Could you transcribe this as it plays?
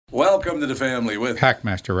Welcome to the family with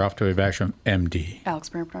Hackmaster Ralph W. Basham, M.D. Alex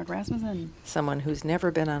Bernard Rasmussen. Someone who's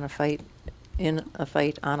never been on a fight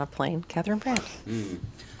on a plane, Catherine Brandt.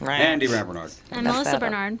 Andy Bernard. And Melissa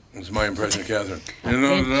Bernard. It's my impression of Catherine. You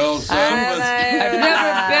know what else? I've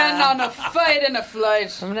never been on a fight in a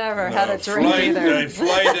flight. I've never had a drink either. I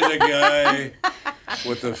flighted a guy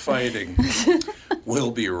with the fighting.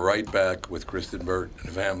 We'll be right back with Kristen Burt and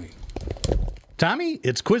the family. Tommy,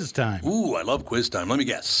 it's quiz time. Ooh, I love quiz time. Let me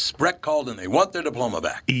guess. Breck called and they want their diploma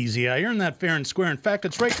back. Easy. I earned that fair and square. In fact,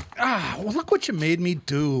 it's right. Well, look what you made me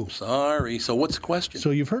do. Sorry. So what's the question? So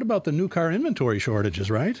you've heard about the new car inventory shortages,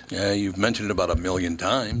 right? Yeah, you've mentioned it about 1,000,000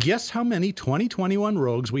 times. Guess how many 2021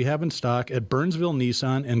 Rogues we have in stock at Burnsville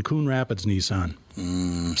Nissan and Coon Rapids Nissan?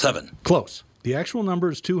 7. Close. The actual number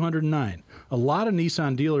is 209. A lot of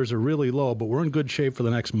Nissan dealers are really low, but we're in good shape for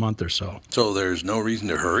the next month or so. So there's no reason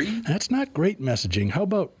to hurry? That's not great messaging. How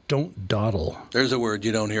about don't dawdle? There's a word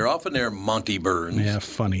you don't hear often there, Monty Burns. Yeah,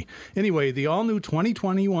 funny. Anyway, the all-new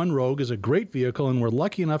 2021 Rogue is a great vehicle, and we're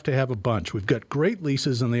lucky enough to have a bunch. We've got great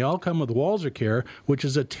leases, and they all come with Walzer Care, which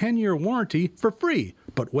is a 10-year warranty for free.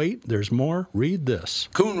 But wait, there's more. Read this.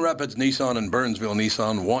 Coon Rapids Nissan and Burnsville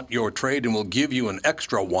Nissan want your trade and will give you an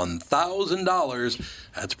extra $1,000.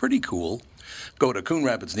 That's pretty cool. Go to Coon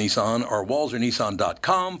Rapids Nissan or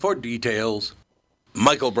WalzerNissan.com for details.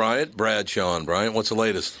 Michael Bryant, Bradshaw and Bryant, what's the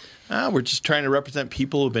latest? We're just trying to represent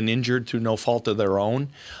people who've been injured through no fault of their own.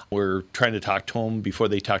 We're trying to talk to them before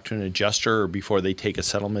they talk to an adjuster or before they take a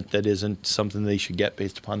settlement that isn't something they should get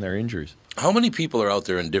based upon their injuries. How many people are out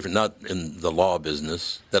there not in the law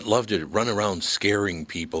business, that love to run around scaring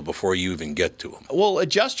people before you even get to them? Well,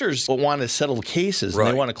 adjusters want to settle cases and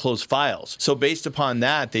they want to close files. So based upon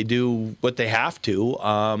that, they do what they have to.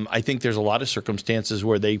 I think there's a lot of circumstances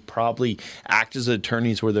where they probably act as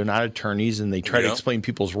attorneys where they're not attorneys and they try to explain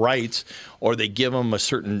people's rights, or they give them a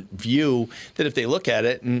certain view that if they look at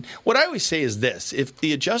it. And what I always say is this: if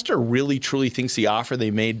the adjuster really truly thinks the offer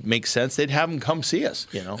they made makes sense, they'd have them come see us.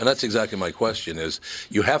 And that's exactly my question is,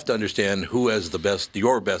 you have to understand who has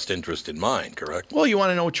your best interest in mind, correct? Well, you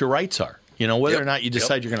want to know what your rights are. Whether or not you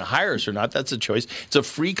decide you're going to hire us or not, that's a choice. It's a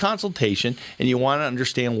free consultation, and you want to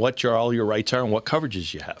understand what all your rights are and what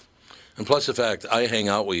coverages you have. And plus the fact I hang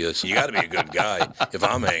out with you, so you got to be a good guy if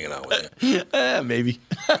I'm hanging out with you. Maybe.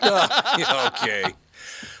 Okay.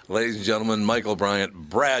 Ladies and gentlemen, Michael Bryant,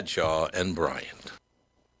 Bradshaw and Bryant.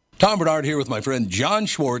 Tom Bernard here with my friend John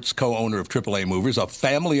Schwartz, co-owner of AAA Movers, a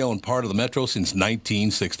family-owned part of the Metro since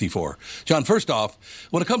 1964. John, first off,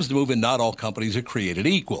 when it comes to moving, not all companies are created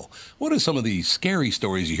equal. What are some of the scary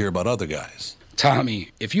stories you hear about other guys?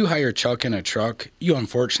 Tommy, if you hire Chuck in a truck, you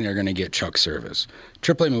unfortunately are going to get Chuck service.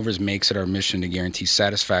 AAA Movers makes it our mission to guarantee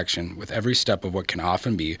satisfaction with every step of what can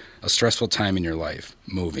often be a stressful time in your life,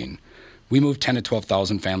 moving. We move 10 to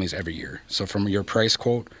 12,000 families every year, so from your price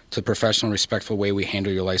quote to the professional, respectful way we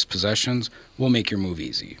handle your life's possessions, we'll make your move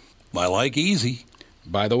easy. I like easy.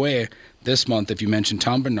 By the way, this month, if you mention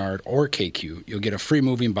Tom Bernard or KQ, you'll get a free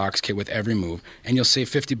moving box kit with every move, and you'll save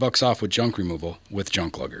 $50 off with junk removal with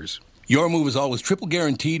Junk Luggers. Your move is always triple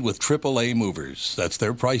guaranteed with AAA Movers. That's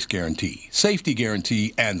their price guarantee, safety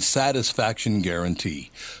guarantee, and satisfaction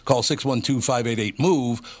guarantee. Call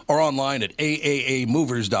 612-588-MOVE or online at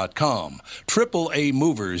aaamovers.com. AAA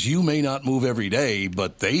Movers, you may not move every day,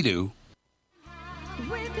 but they do. We've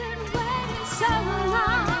been waiting so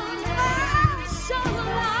long, so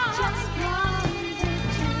long.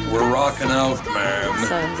 We're rocking out, man. So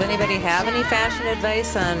does anybody have any fashion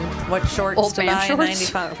advice on what shorts Old to man buy shorts?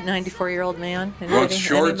 a 94-year-old man? What's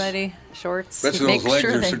shorts? Anybody? Shorts? Bet Make those legs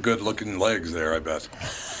sure are they- some good-looking legs there, I bet.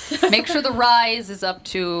 Make sure the rise is up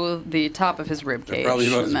to the top of his rib They're cage. probably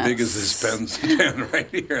about as and big as that's- his pen right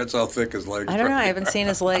here. That's how thick his legs are. I don't know. I haven't seen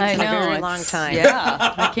his legs I in a know, very it's- long time.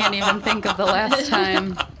 Yeah, I can't even think of the last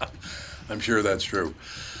time. I'm sure that's true.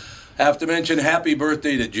 Have to mention happy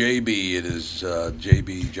birthday to JB. It is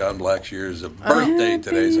JB, John Blackshear's birthday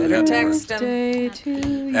today. So happy Text birthday.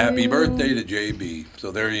 him. Happy birthday to JB.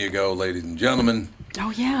 So there you go, ladies and gentlemen.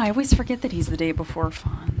 Oh, yeah, I always forget that he's the day before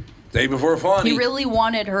Fawn. Day before Fawny. He really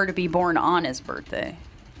wanted her to be born on his birthday.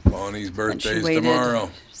 Fawny's And birthday she is waited tomorrow.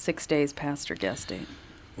 6 days past her guest date.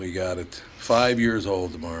 We got it. 5 years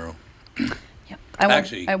old tomorrow. Yep.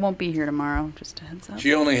 Actually- I won't be here tomorrow, just a heads up.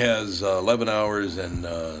 She only has 11 hours and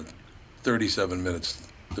 37 minutes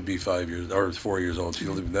to be 5 years, or 4 years old.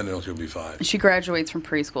 Then she'll be 5. She graduates from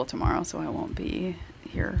preschool tomorrow, so I won't be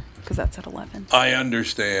here because that's at 11. I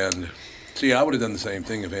understand. See, I would have done the same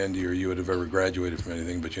thing if Andy or you would have ever graduated from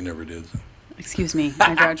anything, but you never did. Excuse me,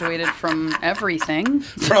 I graduated from everything.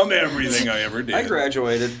 From everything I ever did. I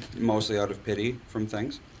graduated mostly out of pity from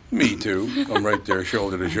things. Me too. I'm right there,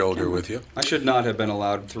 shoulder to shoulder with you. I should not have been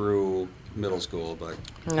allowed through middle school, but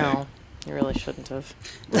No, you really shouldn't have.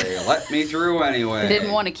 they let me through anyway. They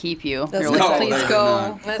didn't want to keep you. That's They're like, no, please they did go,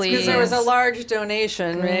 not. That's please. because there was a large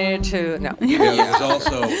donation made to. No. There's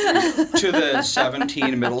also, To the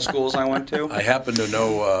 17 middle schools I went to. I happen to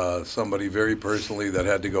know somebody very personally that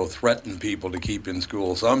had to go threaten people to keep in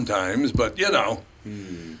school sometimes, but you know,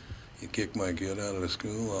 you kick my kid out of the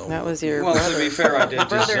school. That was your Well, brother. to be fair, I did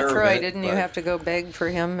Brother deserve Troy, it. didn't you but- have to go beg for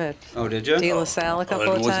him at Oh, did you? De La Salle a couple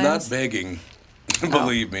it of was times? not begging.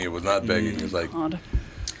 Believe me, it was not begging. It was like, God.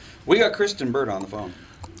 We got Kristen Bird on the phone.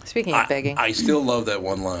 Speaking of begging, I still love that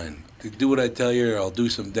one line. Do what I tell you, or I'll do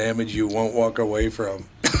some damage you won't walk away from.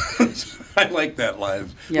 I like that line.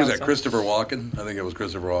 Yeah, was it was that Christopher Walken? I think it was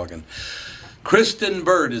Christopher Walken. Kristen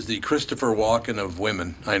Bird is the Christopher Walken of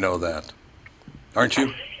women. I know that. Aren't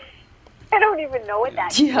you? I don't even know what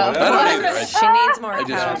that is. Yeah. I don't either. she needs more I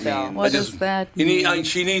just- cowbell. What is that?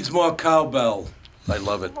 She needs more cowbell. I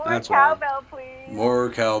love it. More That's why. cowbell, please. More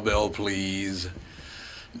cowbell, please.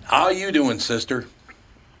 How you doing, sister?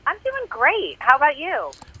 I'm doing great. How about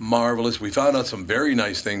you? Marvelous. We found out some very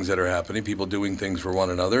nice things that are happening, people doing things for one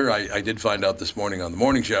another. I did find out this morning on the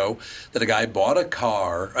morning show that a guy bought a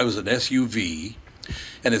car. It was an SUV.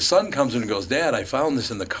 And his son comes in and goes, Dad, I found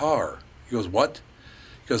this in the car. He goes, what?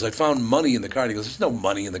 He goes, I found money in the car. And he goes, there's no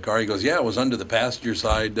money in the car. He goes, yeah, it was under the passenger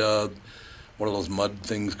side. What are those mud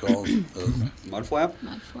things called? Mud flap?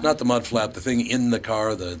 Not the mud flap, the thing in the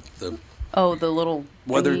car, the Oh, the little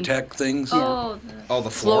weather thingy. tech things. Oh, the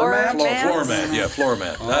floor mat? Floor mat, yeah, floor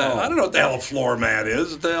mat. I don't know what the hell a floor mat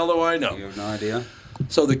is. What the hell do I know? You have no idea?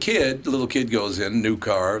 So the little kid goes in, new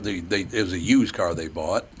car. It was a used car they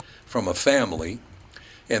bought from a family,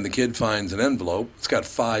 and the kid finds an envelope. It's got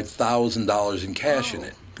 $5,000 in cash in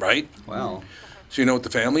it, right? Wow. So you know what the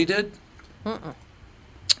family did?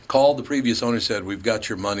 Called the previous owner, said, we've got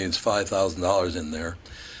your money. It's $5,000 in there.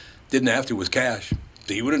 Didn't have to. It was cash.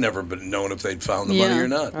 He would have never been known if they'd found the money or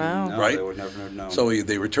not, No, right? they would never have known. So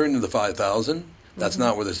they returned to the $5,000. That's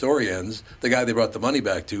not where the story ends. The guy they brought the money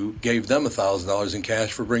back to gave them $1,000 in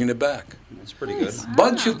cash for bringing it back. That's pretty good.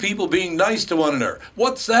 Bunch of people being nice to one another.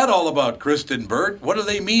 What's that all about, Kristen Burt? What do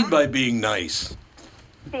they mean by being nice?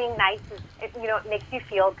 Being nice is, it makes you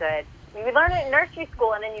feel good. You learn it in nursery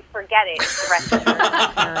school and then you forget it the rest of your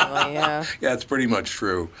life. Apparently, yeah. Yeah, it's pretty much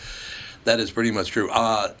true. That is pretty much true.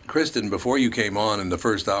 Kristen, before you came on in the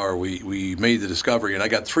first hour, we made the discovery, and I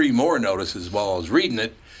got 3 more notices while I was reading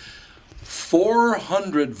it.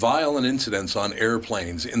 400 violent incidents on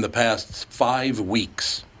airplanes in the past 5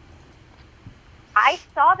 weeks. I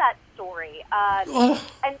saw that story,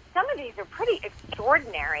 and some of these are pretty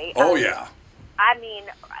extraordinary. Oh, yeah. I mean,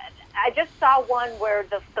 I just saw one where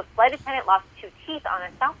the flight attendant lost 2 teeth on a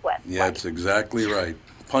Southwest Yeah, flight. that's exactly right.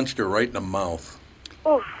 Punched her right in the mouth.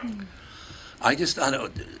 Oof.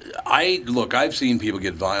 Look, I've seen people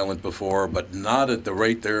get violent before, but not at the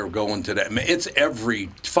rate they're going today. I mean, it's every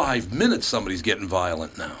 5 minutes somebody's getting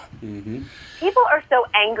violent now. Mm-hmm. People are so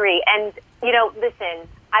angry, and listen.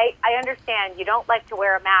 I understand you don't like to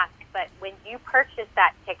wear a mask, but when you purchase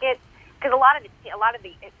that ticket, because a lot of it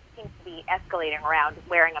seems to be escalating around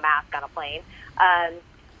wearing a mask on a plane.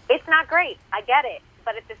 It's not great. I get it,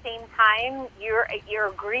 but at the same time, you're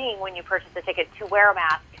agreeing when you purchase a ticket to wear a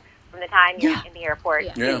mask from the time you're in the airport.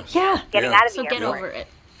 Yeah. Getting out of the So airport. get over it.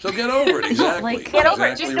 So get over it, exactly. Get over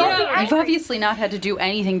it. Exactly Just don't right. be You've angry. obviously not had to do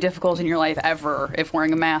anything difficult in your life ever if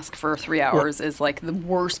wearing a mask for 3 hours is like the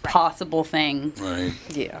worst possible thing. Right.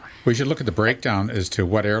 Yeah. We should look at the breakdown as to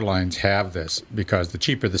what airlines have this, because the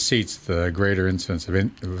cheaper the seats, the greater incidence of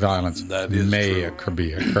violence That is may true.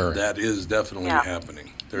 be occurring. That is definitely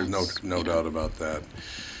happening. There's no doubt about that.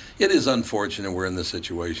 It is unfortunate we're in this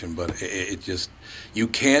situation, but it just, you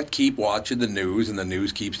can't keep watching the news, and the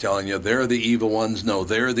news keeps telling you they're the evil ones. No,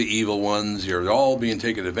 they're the evil ones. You're all being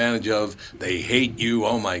taken advantage of. They hate you.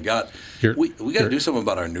 Oh, my God. We got to do something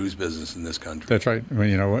about our news business in this country. That's right. I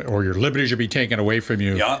mean, or your liberties should be taken away from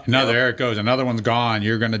you. Yeah, There it goes. Another one's gone.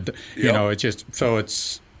 You're going to, it's just, so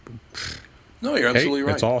it's. No, you're absolutely hate.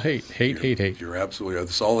 right. It's all hate. Hate. You're absolutely right.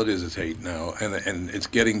 That's all it is hate now. And it's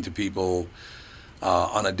getting to people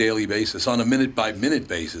on a daily basis, on a minute-by-minute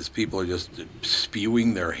basis. People are just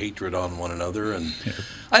spewing their hatred on one another. And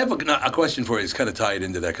I have a question for you. It's kind of tied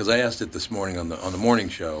into that, because I asked it this morning on the morning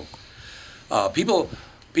show. People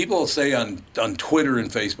say on Twitter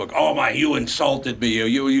and Facebook, "Oh you insulted me.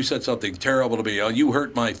 You said something terrible to me. You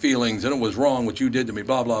hurt my feelings, and it was wrong what you did to me.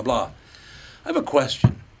 Blah blah blah." I have a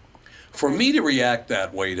question. For me to react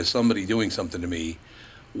that way to somebody doing something to me,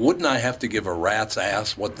 wouldn't I have to give a rat's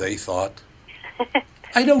ass what they thought?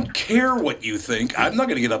 I don't care what you think. I'm not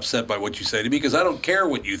going to get upset by what you say to me because I don't care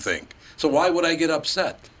what you think. So why would I get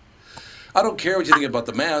upset? I don't care what you think about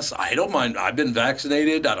the mask. I don't mind. I've been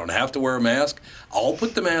vaccinated. I don't have to wear a mask. I'll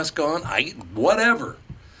put the mask on. Whatever.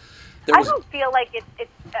 I don't feel like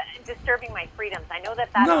it's disturbing my freedoms. I know that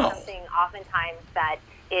is something oftentimes that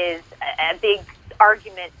is a big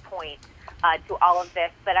argument point to all of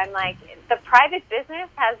this. But I'm like, the private business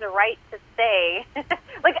has the right to say,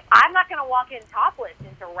 like, I'm not going to walk in topless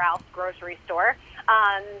into Ralph's grocery store.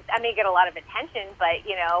 I may get a lot of attention, but,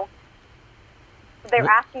 you know, they're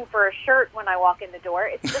asking for a shirt when I walk in the door.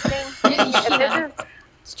 It's the same.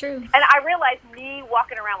 It's true. And I realize me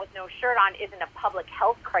walking around with no shirt on isn't a public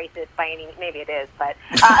health crisis by any means. Maybe it is, but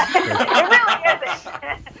it really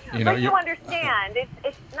isn't. But you understand,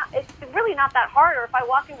 it's really not that hard. Or if I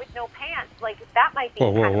walk in with no pants, like that might be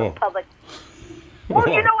kind of a public. Well,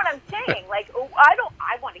 you know what I'm saying. Like,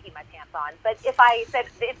 I want to keep my pants on. But if I said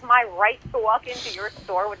it's my right to walk into your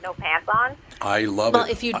store with no pants on, I love Well,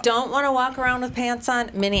 it. if you don't want to walk around with pants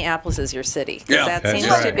on, Minneapolis is your city. 'Cause Yeah, that that's seems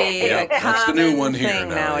right. to be a That's the new common one here thing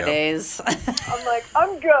now, yeah. nowadays. I'm like,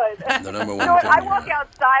 I'm good. The number You one know what? thing I here. walk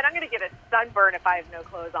outside, I'm going to get a sunburn if I have no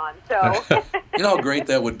clothes on. So, You know how great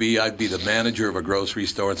that would be? I'd be the manager of a grocery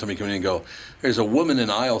store, and somebody come in and go, "There's a woman in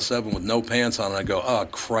aisle 7 with no pants on," and I go, "Oh,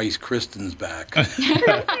 Christ, Kristen's back." she's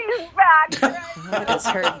back. What is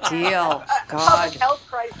her deal? Public God. health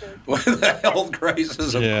crisis. The health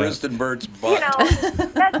crisis of Kristen Burt's butt. You know,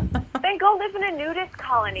 then go live in a nudist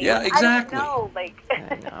colony. Yeah, exactly. I don't know, like.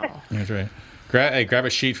 I know. That's right. Grab a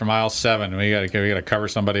sheet from aisle 7. We got to cover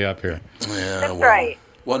somebody up here. Yeah, That's right.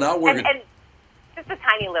 Well, now we're And just a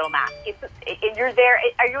tiny little mask. If you're there,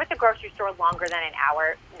 are you at the grocery store longer than an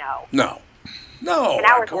hour? No. No, An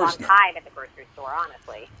hour's of a long course not. time at the grocery store,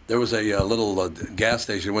 honestly. There was a little gas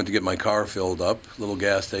station. I went to get my car filled up. Little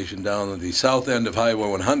gas station down at the south end of Highway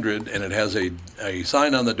 100, and it has a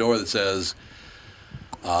sign on the door that says,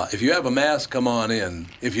 "If you have a mask, come on in.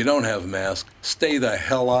 If you don't have a mask, stay the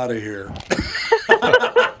hell out of here."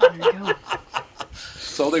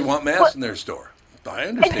 So they want masks in their store. I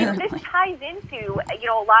understand. And this ties into, you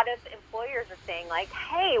know, a lot of employers are saying, like,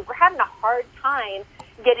 hey, we're having a hard time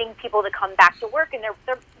getting people to come back to work, and they're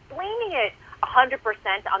blaming it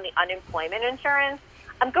 100% on the unemployment insurance.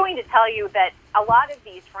 I'm going to tell you that a lot of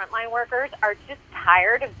these frontline workers are just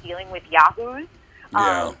tired of dealing with yahoos,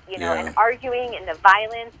 and arguing and the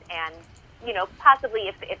violence, and, you know, possibly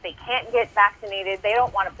if they can't get vaccinated, they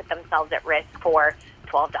don't want to put themselves at risk for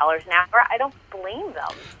 $12 an hour. I don't blame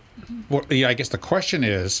them. Well, yeah, I guess the question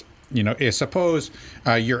is, you know, suppose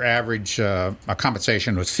your average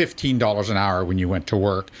compensation was $15 an hour when you went to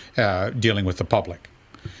work dealing with the public.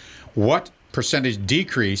 What percentage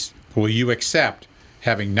decrease will you accept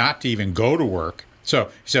having not to even go to work? So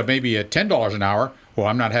maybe at $10 an hour, well,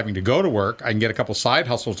 I'm not having to go to work. I can get a couple side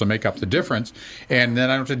hustles to make up the difference, and then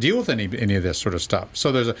I don't have to deal with any of this sort of stuff.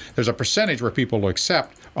 So there's a percentage where people will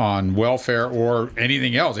accept on welfare or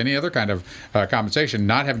anything else, any other kind of compensation,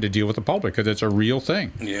 not having to deal with the public because it's a real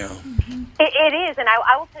thing. Yeah. It is, and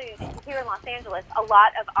I will tell you, here in Los Angeles, a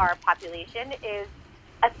lot of our population is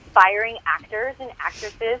aspiring actors and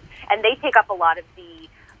actresses, and they take up a lot of the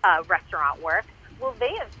restaurant work. Well,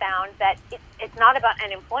 they have found that it's not about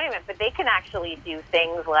unemployment, but they can actually do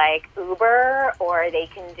things like Uber, or they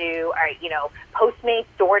can do, Postmates,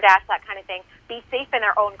 DoorDash, that kind of thing. Be safe in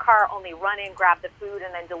their own car, only run in, grab the food,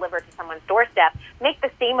 and then deliver to someone's doorstep. Make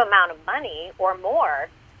the same amount of money or more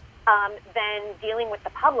than dealing with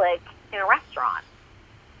the public in a restaurant.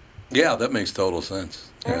 Yeah, that makes total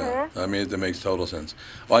sense. Yeah, I mean, that makes total sense.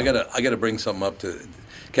 Well, I gotta bring something up to.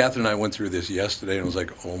 Catherine and I went through this yesterday, and it was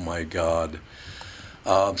like, oh my God.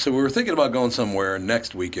 So we were thinking about going somewhere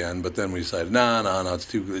next weekend, but then we decided, no,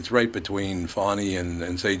 it's right between Fawny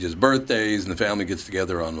and Sage's birthdays, and the family gets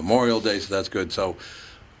together on Memorial Day, so that's good. So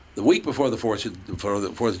the week before the 4th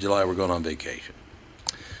of July, we're going on vacation.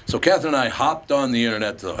 So Catherine and I hopped on the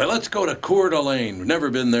internet to, hey, let's go to Coeur d'Alene. We've never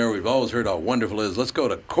been there. We've always heard how wonderful it is. Let's go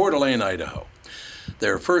to Coeur d'Alene, Idaho.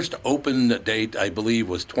 Their first open date, I believe,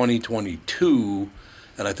 was 2022,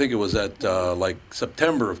 and I think it was at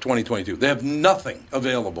September of 2022. They have nothing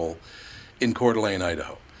available in Coeur d'Alene,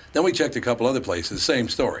 Idaho. Then we checked a couple other places, same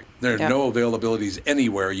story. There are no availabilities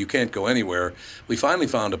anywhere. You can't go anywhere. We finally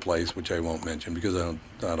found a place, which I won't mention because I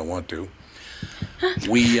don't want to.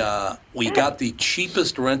 We got the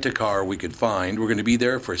cheapest rent-a-car we could find. We're going to be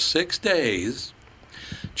there for 6 days.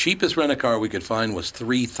 Cheapest rent-a-car we could find was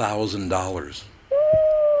 $3,000.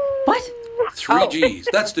 What? 3 Gs.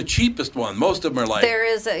 That's the cheapest one. Most of them are like There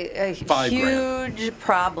is a $5,000. huge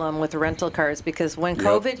problem with rental cars because when Yep.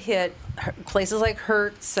 COVID hit, places like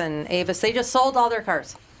Hertz and Avis, they just sold all their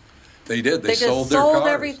cars. They did. They just sold their cars.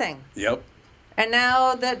 everything. Yep. And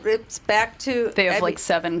now that it's back to... They have like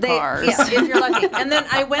 7 cars. Yeah, if you're lucky. And then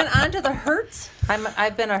I went on to the Hertz.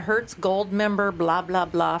 I've been a Hertz Gold member, blah, blah,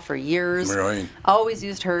 blah, for years. Right. Always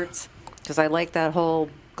used Hertz because I like that whole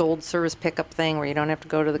gold service pickup thing where you don't have to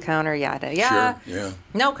go to the counter, yada, yada. Sure, yeah.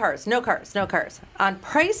 No cars. On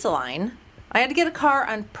Priceline, I had to get a car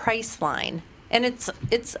on Priceline, and it's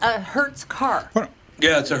a Hertz car.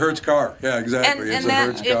 Yeah, it's a Hertz car. Yeah, exactly. It's a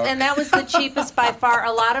Hertz car. And that was the cheapest by far.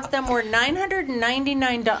 A lot of them were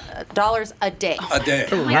 $999 a day. A day.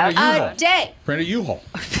 A day. Rent a U-Haul.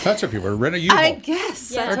 That's what people are. Rent a U-Haul. I guess.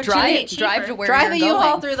 Yeah, That's or what you need. drive to where Drive you're a U-Haul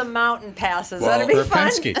going. through the mountain passes. Well, That'd be or fun.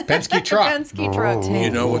 Penske truck. Penske truck. You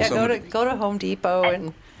know what Yeah, somebody... go to Home Depot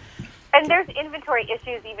and... And there's inventory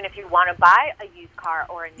issues even if you want to buy a used car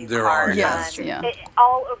or a new There car. are, yes. Yeah.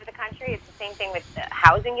 All over the country, it's the same thing with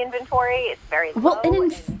housing inventory. It's very low. Well,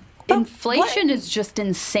 inflation is just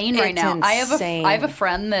insane right It's now. I have insane. a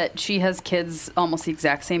friend that she has kids almost the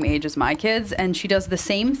exact same age as my kids, and she does the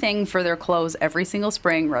same thing for their clothes every single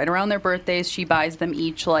spring. Right around their birthdays, she buys them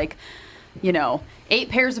each 8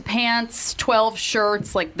 pairs of pants, 12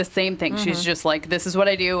 shirts, like the same thing. She's just like, this is what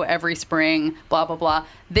I do every spring, blah, blah, blah.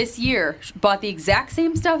 This year, she bought the exact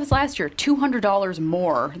same stuff as last year, $200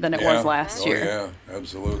 more than it was last year. Yeah,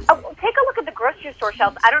 absolutely. Oh, take a look at the grocery store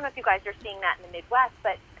shelves. I don't know if you guys are seeing that in the Midwest,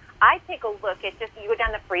 but I take a look at you go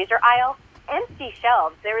down the freezer aisle, empty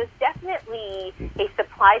shelves. There is definitely a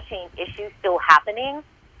supply chain issue still happening.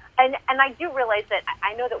 And I do realize that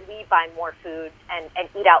I know that we buy more food and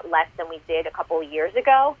eat out less than we did a couple of years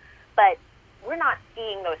ago, but we're not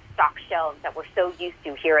seeing those stock shelves that we're so used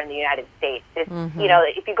to here in the United States. It's,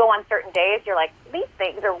 if you go on certain days, you're like, these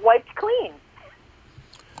things are wiped clean.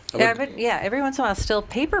 Yeah, every once in a while, still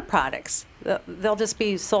paper products. They'll just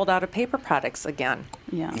be sold out of paper products again.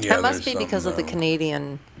 Yeah. That must be because of the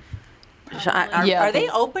Canadian... Are they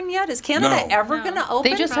open yet? Is Canada ever going to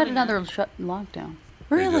open? They just had another lockdown.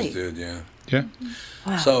 Really? They just did, yeah. Yeah.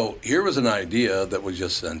 Wow. So here was an idea that was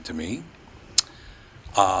just sent to me.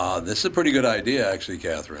 This is a pretty good idea, actually,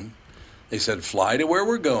 Catherine. They said, fly to where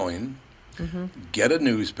we're going, get a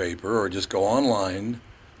newspaper, or just go online,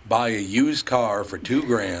 buy a used car for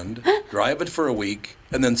 $2,000, drive it for a week,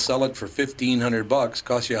 and then sell it for $1,500.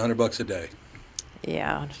 Costs you $100 a day.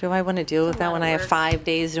 Yeah. Do I want to deal with that when I have 5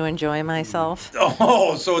 days to enjoy myself?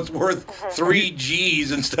 Oh, so it's worth 3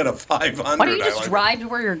 Gs instead of 500. Why don't you just drive to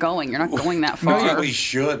where you're going? You're not going that far. No, we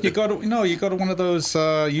should. You go to one of those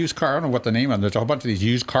used car. I don't know what the name of them. There's a whole bunch of these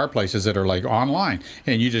used car places that are like online,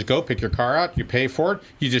 and you just go pick your car out. You pay for it.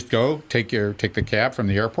 You just go take the cab from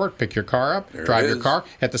the airport, pick your car up, drive your car.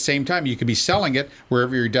 At the same time, you could be selling it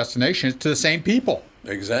wherever your destination is to the same people.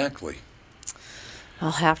 Exactly. I'll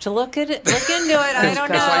have to look into it. I don't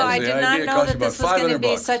know. I did not know that this was going to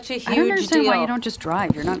be such a huge I don't understand deal. why you don't just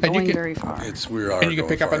drive. You're not going very far. And you can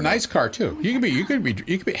pick up a nice car too. You could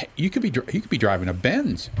be driving a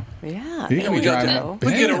Benz. Yeah. You could be driving a We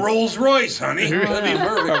Benz. get a Rolls Royce, honey. That'd be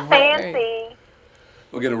perfect. Fancy.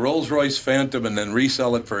 We'll get a Rolls Royce Phantom and then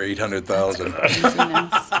resell it for $800,000.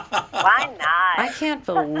 Why not? I can't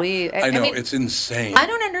believe. I know, mean, it's insane. I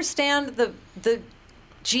don't understand the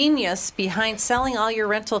genius behind selling all your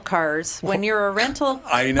rental cars when you're a rental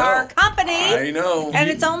car company. I know.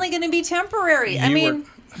 And it's only going to be temporary.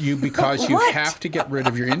 Because you What? have to get rid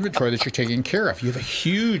of your inventory that you're taking care of. You have a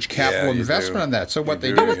huge capital you investment do. on that. So what they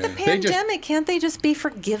You do do, is The pandemic, can't they just be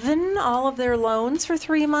forgiven all of their loans for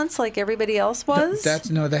 3 months like everybody else was? that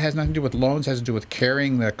has nothing to do with loans. Has to do with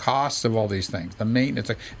carrying the costs of all these things, the maintenance.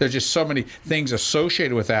 There's just so many things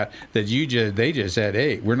associated with that they just said,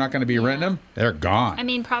 hey, we're not going to be renting them. They're gone. I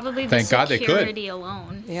mean, probably the Thank God they could. security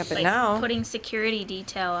alone. Yeah, but like now- putting security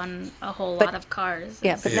detail on a whole lot of cars.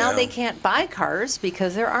 Yeah, but now they can't buy cars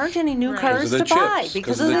because there aren't any new Right. cars Because of to the buy chips. because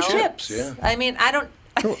Because of of the the chips. chips, yeah. I mean, I don't.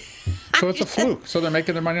 So it's a fluke. So they're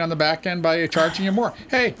making their money on the back end by charging you more.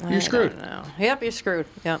 Hey, you're screwed. Yep, you're screwed.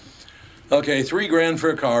 Yep. Okay, $3,000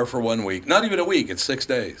 for a car for 1 week. Not even a week. It's 6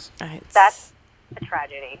 days. That's a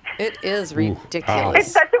tragedy. It is Ouch. ridiculous.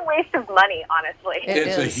 It's such a waste of money, honestly.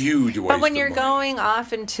 It's a huge waste. But when of you're money. going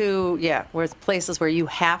off into where places where you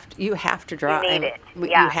have to drive, need it. You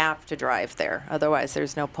Yeah. have to drive there. Otherwise,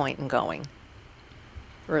 there's no point in going.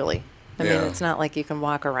 Really, I mean, Yeah. it's not like you can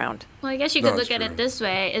walk around. Well, I guess you No, could it's look at true. it this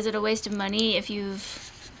way. Is it a waste of money if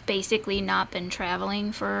you've basically not been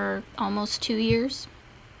traveling for almost 2 years?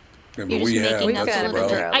 Yeah, You're but just we making have. up That's a the little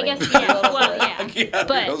bit. problem. I guess, yeah, well, yeah. Yeah,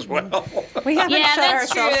 but as well. We haven't yeah, shut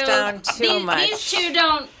that's ourselves true. down too much. These two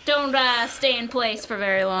don't stay in place for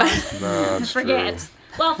very long. No, that's Forget. true.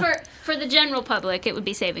 Well, for the general public, it would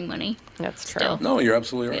be saving money. That's true. Still. No, you're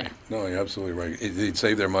absolutely right. No, you're absolutely right. They'd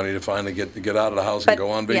save their money to finally get out of the house and go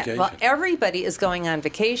on vacation. Yeah, well, everybody is going on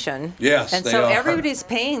vacation. Yes, and they so are. everybody's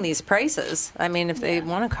paying these prices. I mean, if they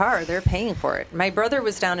want a car, they're paying for it. My brother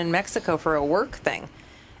was down in Mexico for a work thing,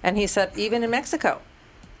 and he said even in Mexico,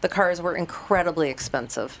 the cars were incredibly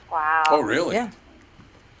expensive. Wow. Oh, really? Yeah.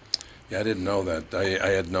 Yeah, I didn't know that. I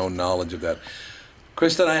had no knowledge of that.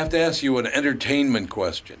 Kristen, I have to ask you an entertainment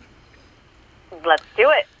question. Let's do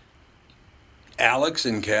it. Alex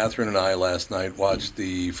and Catherine and I last night watched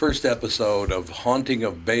the first episode of Haunting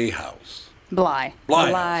of Bay House. Bly. Bly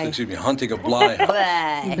Bly. House. Excuse me, Haunting of Bly House.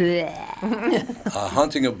 Bleh.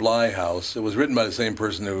 Haunting of Bly House. It was written by the same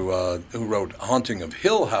person who wrote Haunting of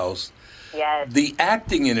Hill House. Yes. The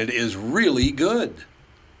acting in it is really good.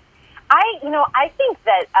 I think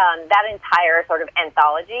that that entire sort of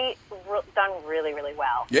anthology done really, really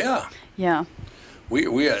well. Yeah. Yeah. We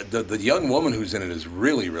the young woman who's in it is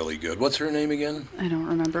really, really good. What's her name again? I don't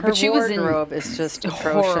remember. Her But she was in wardrobe is just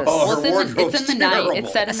horrible. atrocious. Oh, Well, her it's in wardrobe's the terrible.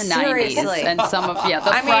 It's set in the Seriously. 90s, and some of the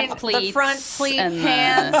I front mean, pleats, the front pleat and the-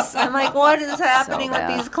 pants. I'm like, what is happening with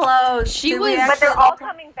bad. these clothes? She Did we was- But actually they're all look-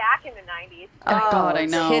 coming back in the 90s. Oh, God, I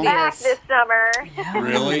it's know. Back hideous. this summer.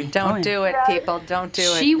 Really? Don't do it, people. Don't do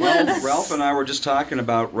it. She was. Ralph and I were just talking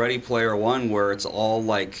about Ready Player One, where it's all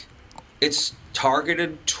like, it's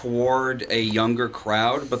targeted toward a younger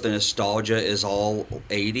crowd, but the nostalgia is all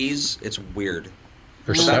 80s. It's weird.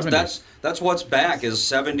 Or But 70s. that's what's back is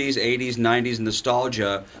 70s, 80s, 90s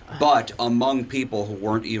nostalgia, but among people who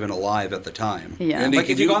weren't even alive at the time. Yeah. Andy, Like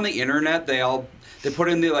could if you you- go on the internet, they put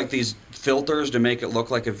in these filters to make it look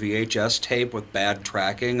like a VHS tape with bad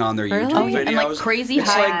tracking on their Really? YouTube Oh, yeah, videos. and like crazy It's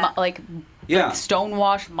high, like- like Yeah.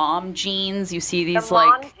 stonewashed mom jeans. You see these The mom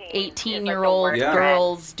like jeans is, like, 18-year-old the worst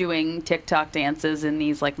girls doing TikTok dances in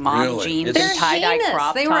these like mom Really? jeans It's- and tie-dye heinous.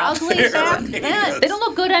 crop They were tops. ugly back then. They don't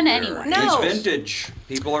look good on anyone. No. It's vintage.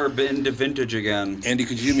 People are into vintage again. Andy,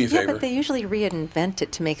 could you do me a Yeah, favor? but they usually reinvent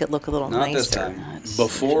it to make it look a little Not nicer. this time.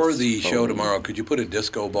 Before the show tomorrow, could you put a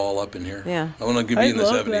disco ball up in here? Yeah. I want to be in the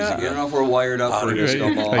 70s I don't again. know if we're wired up for a Yeah,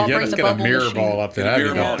 disco ball. I'll Yeah, bring let's the get a bubble mirror machine. ball up there. Get a That'd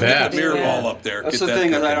mirror be ball, the get best. a mirror Yeah. ball up there. That's Get the that thing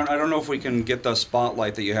is cooking. I don't know if we can get the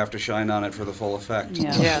spotlight that you have to shine on it for the full effect.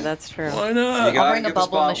 Yeah. Yeah, that's true. Why You not? gotta I'll bring a get the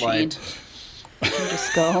bubble machine. spotlight. And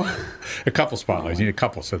just go. A couple spotlights. You need a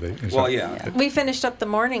couple so they. Well, yeah. We finished up the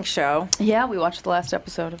morning show. Yeah, we watched the last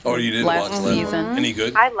episode of Oh, you did last watch that? season. Any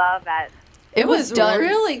good? I love that. It was done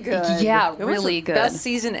really good. Yeah, It was really the good. Best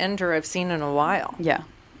season ender I've seen in a while. Yeah.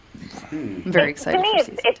 I'm very excited. To me, for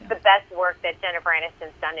it's season two. the best work that Jennifer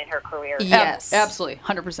Aniston's done in her career. Yes. Absolutely,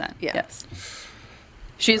 100%. Yeah. Yes.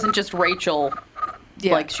 She isn't just Rachel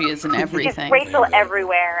Yeah. like she is in She's everything. Rachel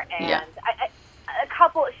everywhere, and Yeah. a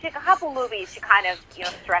couple movies she kind of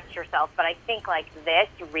stretched herself, but I think like this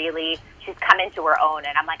really she's come into her own,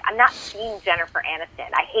 and I'm like I'm not seeing Jennifer Aniston.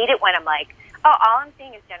 I hate it when I'm like, oh, all I'm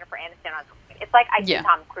seeing is Jennifer Aniston on screen. It's like I see Yeah.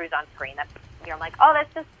 Tom Cruise on screen. That's I'm like, oh,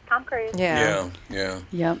 that's just Tom Cruise. Yeah. Yeah.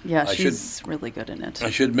 Yeah, I she's really good in it.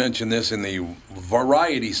 I should mention this in the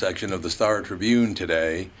variety section of the Star Tribune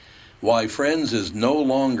today. Why Friends is no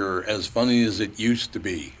longer as funny as it used to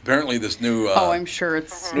be. Apparently, this new I'm sure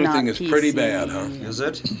it's new not thing is pretty PC. bad, huh? Is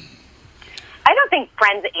it? I don't think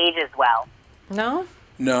Friends ages well. No?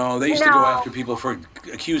 No, they used to go No. after people for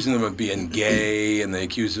accusing them of being gay, and they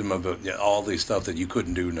accused them of all the stuff that you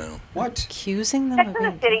couldn't do now. What? Accusing them Sex of and the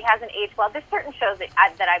being... City hasn't aged well. There's certain shows that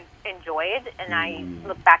I've enjoyed, and I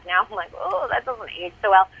look back now, I'm like, oh, that doesn't age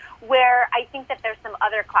so well. Where I think that there's some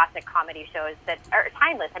other classic comedy shows that are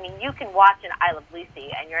timeless. I mean, you can watch an I Love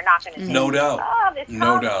Lucy, and you're not going to say, No doubt. oh, this No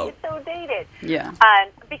comedy doubt. is so dated. Yeah.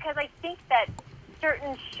 Because I think that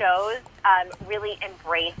certain shows really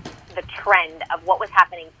embrace the trend of what was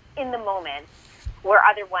happening in the moment, where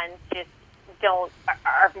other ones just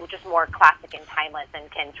are just more classic and timeless and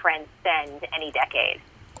can transcend any decade.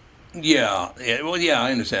 Yeah. Well, yeah,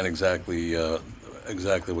 I understand exactly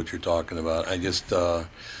what you're talking about. I just,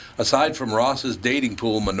 aside from Ross's dating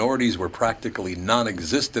pool, minorities were practically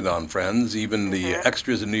non-existent on Friends. Even the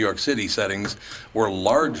extras in New York City settings were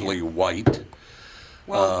largely white.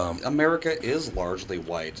 Well, America is largely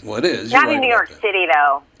white. Well, it is. Not You're in right New about York that. City,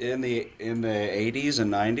 though. In the 80s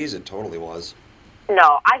and 90s, it totally was.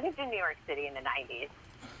 No, I lived in New York City in the 90s.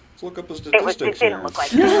 Let's look up the It statistics didn't here. look like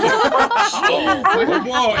that.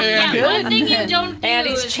 Whoa, Andy. Yeah, one thing you don't do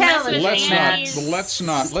Andy's is mess with challenging Andy's Let's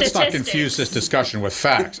not confuse this discussion with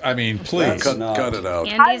facts. I mean, please. Cut it out.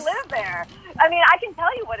 I Andy's, live there. I mean, I can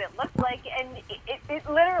tell you what it looks like, and it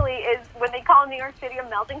literally is, when they call New York City a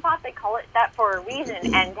melting pot, they call it that for a reason,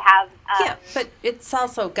 and have... yeah, but it's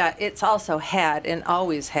also had, and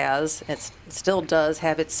always has, it still does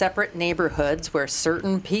have its separate neighborhoods where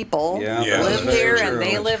certain people live here, and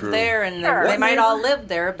they live there, and they might all live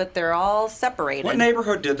there, but they're all separated. What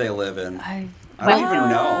neighborhood did they live in? I don't even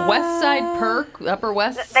know. West Side Perk, Upper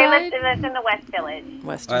West They Side? lived in the West Village.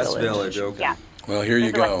 West Village, okay. Yeah. Well, here you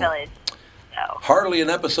It's the West go. Village. So. Hardly an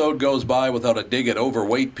episode goes by without a dig at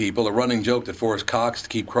overweight people, a running joke that forced Cox to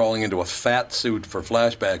keep crawling into a fat suit for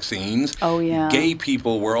flashback scenes. Oh, yeah. Gay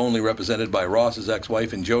people were only represented by Ross's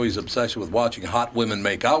ex-wife and Joey's obsession with watching hot women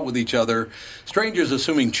make out with each other. Strangers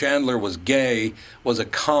assuming Chandler was gay was a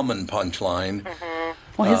common punchline. Mm-hmm.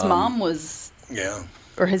 Well, his mom was... Yeah.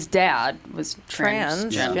 Or his dad was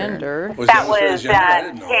transgender. That was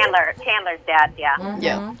Chandler's dad, yeah. Mm-hmm.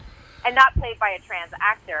 Yeah. And not played by a trans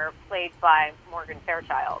actor, played by Morgan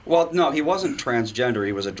Fairchild. Well, no, he wasn't transgender.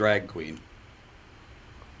 He was a drag queen.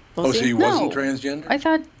 So he wasn't No. transgender? I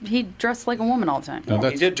thought he dressed like a woman all the time. No,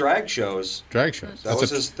 he did drag shows. Drag shows. That was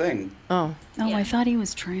his thing. Oh. No, I thought he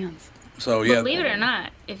was trans. So Believe it or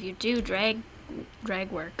not, if you do drag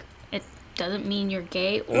work, it doesn't mean you're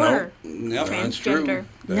gay or No, that's true. transgender.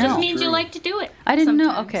 That It just is means you true. like to do it. I didn't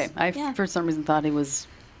know. sometimes. Okay. I, for some reason, thought he was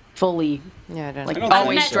fully, I I've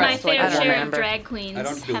always met my dressed like fair a share woman. of drag queens I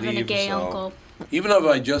don't having a believe gay so. uncle. Even if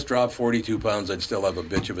I just dropped 42 pounds, I'd still have a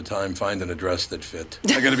bitch of a time finding a dress that fit.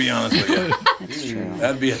 I got to be honest with you. That's true.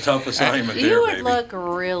 That'd be a tough assignment You there, would baby. look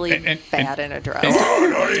really bad in a dress.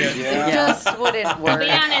 Yeah. It just wouldn't To work. be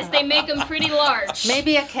honest, they make them pretty large.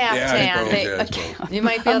 Maybe a caftan. You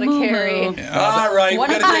might be able to carry. All right, we're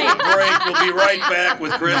going to take a break. We'll be right back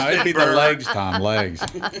with Kristen. No, it'd be the Burt. legs, Tom, legs.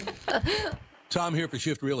 Tom here for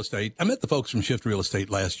Shift Real Estate. I met the folks from Shift Real Estate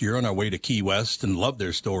last year on our way to Key West and loved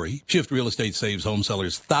their story. Shift Real Estate saves home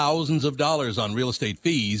sellers thousands of dollars on real estate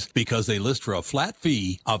fees because they list for a flat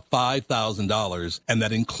fee of $5,000, and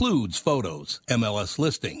that includes photos, MLS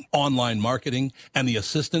listing, online marketing, and the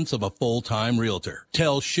assistance of a full-time realtor.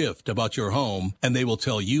 Tell Shift about your home, and they will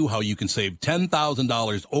tell you how you can save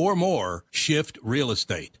 $10,000 or more. Shift Real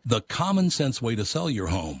Estate, the common sense way to sell your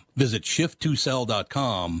home. Visit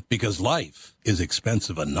shift2sell.com because life is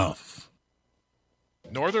expensive enough.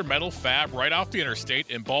 Northern Metal Fab, right off the interstate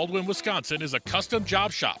in Baldwin, Wisconsin, is a custom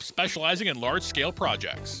job shop specializing in large-scale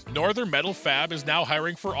projects. Northern Metal Fab is now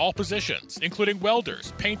hiring for all positions, including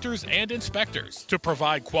welders, painters, and inspectors, to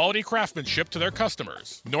provide quality craftsmanship to their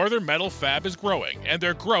customers. Northern Metal Fab is growing, and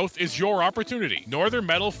their growth is your opportunity. Northern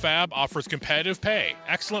Metal Fab offers competitive pay,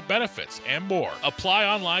 excellent benefits, and more. Apply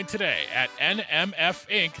online today at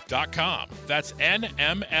nmfinc.com. That's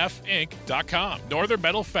nmfinc.com. Northern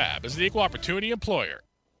Metal Fab is the equal opportunity employer.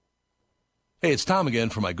 Hey, it's Tom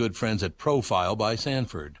again for my good friends at Profile by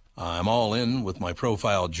Sanford. I'm all in with my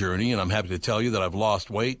profile journey, and I'm happy to tell you that I've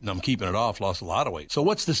lost weight, and I'm keeping it off, lost a lot of weight. So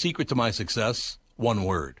what's the secret to my success? One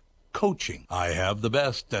word. Coaching. I have the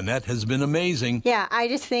best, and that has been amazing. Yeah, I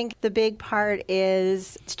just think the big part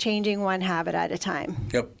is it's changing one habit at a time.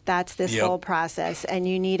 Yep. That's this whole process, and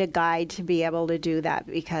you need a guide to be able to do that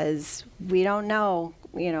because we don't know,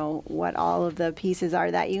 what all of the pieces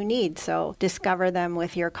are that you need. So discover them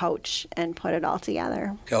with your coach and put it all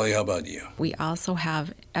together. Kelly, how about you? We also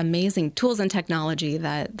have amazing tools and technology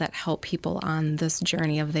that help people on this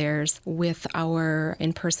journey of theirs with our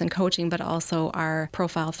in-person coaching, but also our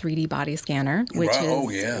Profile 3D body scanner, which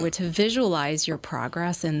which to visualize your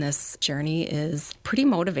progress in this journey is pretty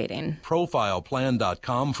motivating.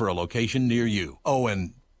 Profileplan.com for a location near you. Oh,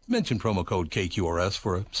 and mention promo code KQRS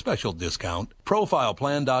for a special discount.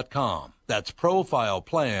 Profileplan.com. That's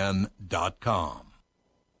profileplan.com.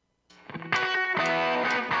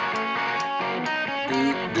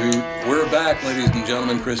 We're back, ladies and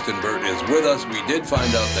gentlemen. Kristen Burt is with us. We did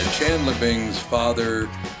find out that Chandler Bing's father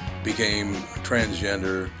became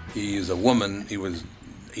transgender. He is a woman. He was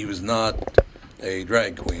not a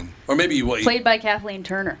drag queen. Or maybe he was. Played by Kathleen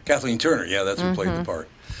Turner. Kathleen Turner, yeah, that's who played the part.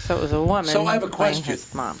 So it was a woman. So I have a playing question.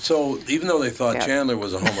 his mom. So even though they thought Yeah. Chandler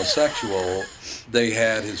was a homosexual, they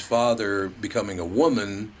had his father becoming a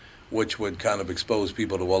woman, which would kind of expose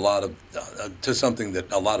people to a lot of to something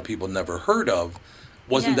that a lot of people never heard of.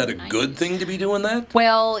 Wasn't that a good thing to be doing that?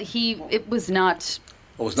 Well, it was not.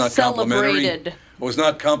 It was not complimentary. Celebrated. It was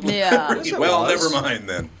not complimentary. Yeah. Yes, it Well, was. never mind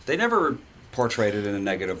then. They never portrayed it in a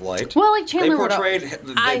negative light. Well, like Chandler they would- portrayed.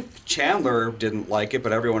 Chandler didn't like it,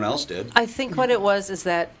 but everyone else did. I think what it was is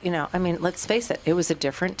that, I mean, let's face it, it was a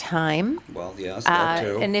different time. Well, yes, that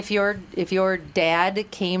too. And if your dad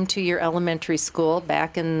came to your elementary school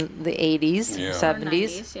back in the 80s, Yeah.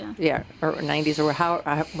 70s, Or 90s, yeah, or 90s,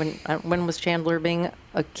 or when was Chandler being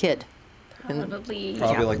a kid? Probably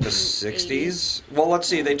Like the 60s. Well, let's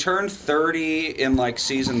see. They turned 30 in like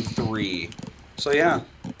season 3. So yeah.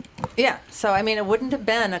 Yeah, so I mean, it wouldn't have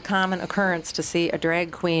been a common occurrence to see a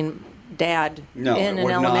drag queen dad No, it in an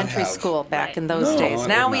would not elementary have. school back in those No, days. it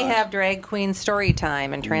Now would we not. have drag queen story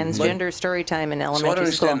time and transgender story time in So I don't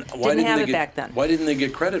elementary school. understand why Didn't have they it get, back then. Why didn't they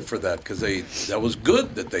get credit for that? Because that was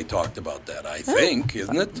good that they talked about that. I think,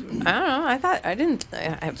 isn't it? I don't know. I thought I didn't.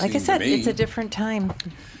 Like I Seemed to said, me. it's a different time.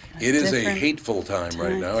 It is a Different hateful time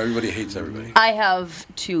right now. Everybody hates everybody. I have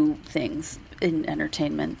two things in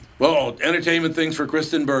entertainment. Well, entertainment things for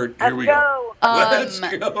Kristen Burt. Here we go. Let's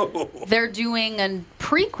go. They're doing a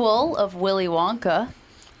prequel of Willy Wonka.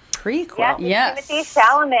 Prequel? Yes. Timothy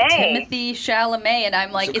Chalamet. Timothy Chalamet. And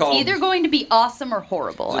I'm like, it it's called- either going to be awesome or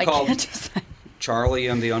horrible. Is it I called can't decide. Charlie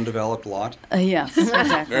and the Undeveloped Lot. Yes,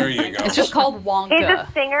 exactly. There you go. It's just called He's Wonka.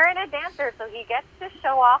 a singer and a dancer, so he gets to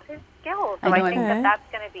show off his skills. So I I, know, think okay.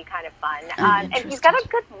 that's going to be kind of fun. I'm And he's got a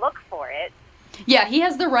good look for it. Yeah, he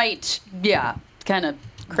has the right, kind of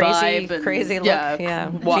Crazy, vibe and, crazy look. Yeah,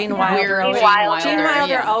 wa- Gene Wilder. weird Gene Wilder,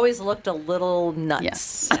 Wilder yeah. always looked a little nuts.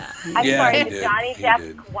 Yes. I'm Yeah, sorry, he the did. Johnny He Depp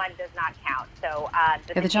did. one does not count. So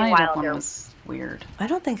Yeah, the Johnny Depp one was weird. I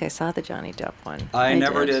don't think I saw the Johnny Depp one. I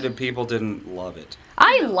never did, and people didn't love it.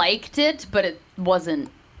 I liked it, but it wasn't.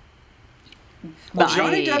 Well,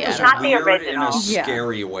 Johnny Depp is Not the weird in a original. Yeah.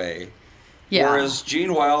 scary way. Yeah. Whereas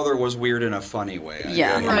Gene Wilder was weird in a funny way. I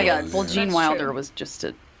Yeah. guess. Oh my God. Well, Gene Wilder was just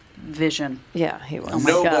a vision. Yeah, he was. Oh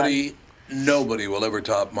my God. Nobody will ever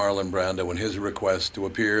top Marlon Brando in his request to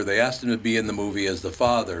appear. They asked him to be in the movie as the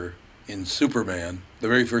father in Superman, the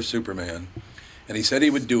very first Superman, and he said he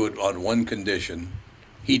would do it on one condition.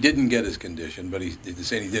 He didn't get his condition, but he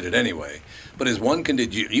said he did it anyway. But his one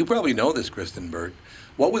condition, you probably know this, Kristen Burt.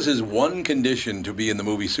 What was his one condition to be in the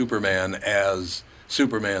movie Superman as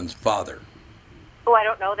Superman's father? Oh, I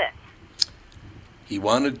don't know this. He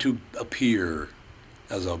wanted to appear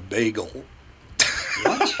as a bagel.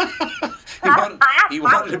 He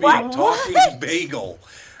wanted to be a talking bagel.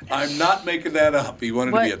 I'm not making that up. He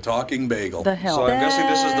wanted to be a talking bagel. The hell? So I'm guessing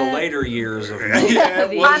this is the later years of. Yeah,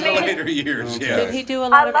 it was the later years. Yeah. Did he do a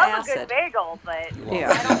lot I of love acid? a good bagel, but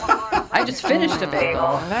Yeah. I just finished a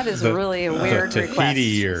bagel. That is The- really a The weird Tahiti request.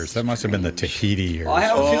 years. That must have been the Tahiti years. Well, I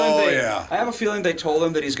have a feeling Oh, they. yeah. I have a feeling they told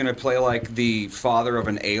him that he's going to play like the father of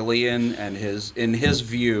an alien, and in his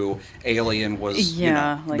view, alien was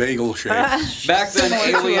Yeah. Like, Bagel shape. back then Similar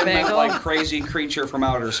to a alien meant bagel. like crazy creature from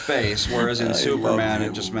outer space, whereas in I Superman love it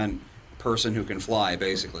you. just meant person who can fly,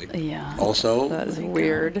 basically. yeah. Also, That is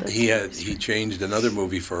weird. he changed another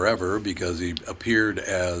movie forever because he appeared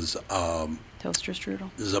as Toaster strudel.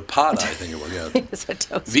 Zapata, I think it was. Yeah. It's a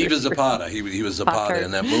toaster. Viva Zapata. He was Zapata Pop-Tart.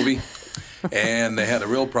 in that movie. And they had a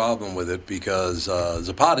real problem with it because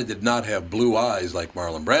Zapata did not have blue eyes like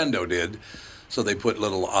Marlon Brando did. So they put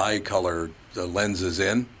little eye color lenses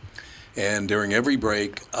in. And during every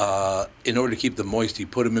break, in order to keep them moist, he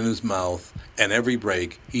put them in his mouth. And every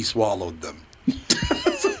break, he swallowed them.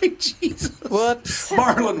 It's like, Jesus. Whoops.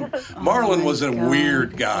 Marlon was a God.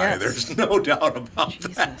 weird guy. Yes. There's no doubt about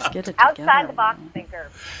Jesus, that. get it outside together. the box thinker.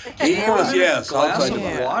 He was, yes, Glass outside of the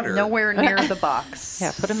box. water. Nowhere near the box.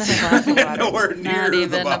 Yeah, put him in a glass of water. Nowhere near Not the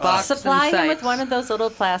even a box. Supply in him sight. with one of those little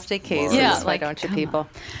plastic cases. Yeah, Why like, don't you, come people?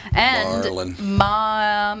 And Marlon.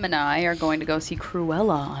 Mom and I are going to go see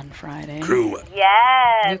Cruella on Friday.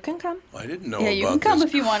 Yes. You can come. I didn't know Yeah, you about can come this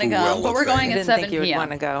if you want to go, Cruella but we're thing. going I at didn't 7 think you would p.m.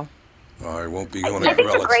 want to go. I won't be going to I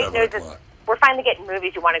think the Cruella at great 7 news is o'clock. we're finally getting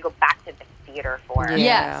movies you want to go back to the theater for. Yeah.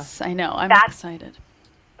 Yes, I know. I'm That's- excited.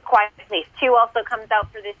 Quiet Place 2 also comes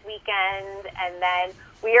out for this weekend, and then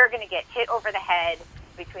we are going to get hit over the head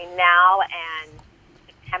between now and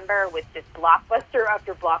September with just blockbuster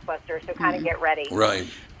after blockbuster, so kind of get ready. Right.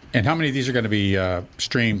 And how many of these are going to be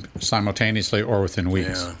streamed simultaneously or within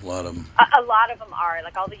weeks? Yeah, a lot of them. A lot of them are.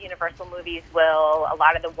 Like all the Universal movies will, a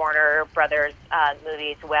lot of the Warner Brothers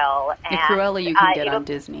movies will. And Cruella you can get on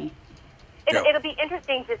Disney. It'll be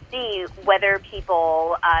interesting to see whether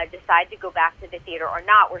people decide to go back to the theater or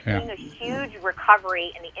not. We're seeing a huge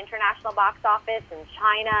recovery in the international box office in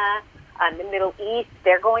China, the Middle East.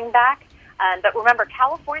 They're going back. But remember,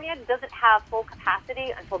 California doesn't have full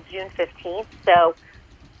capacity until June 15th. So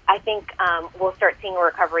I think we'll start seeing a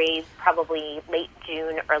recovery probably late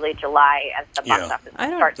June, early July as the box office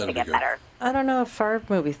starts to get better. I don't know if our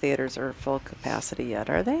movie theaters are full capacity yet.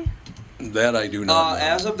 Are they? That I do not know.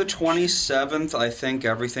 As of the 27th, I think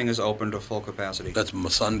everything is open to full capacity. That's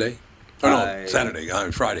Sunday? Oh, no, Saturday.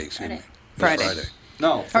 Friday, excuse me. Friday. Friday.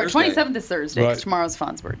 No, Or 27th is Thursday, 'cause Right. tomorrow's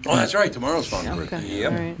Fawn's birthday. Oh, that's right. Tomorrow's Fawn's birthday. Okay.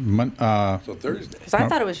 Yep. All right. So Thursday. Because I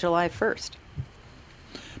thought it was July 1st.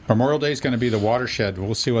 Memorial Day is going to be the watershed.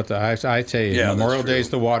 We'll see what I say. Yeah, Memorial that's Day is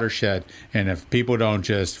the watershed, and if people don't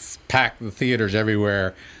just pack the theaters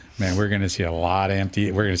everywhere, man, we're going to see a lot of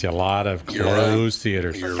empty. We're going to see a lot of closed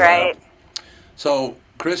theaters. You're right. So,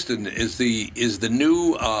 Kristen, is the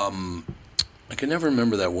new? I can never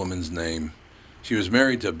remember that woman's name. She was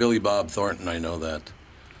married to Billy Bob Thornton. I know that.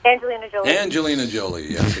 Angelina Jolie. Angelina Jolie.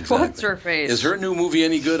 Yes, exactly. What's her face? Is her new movie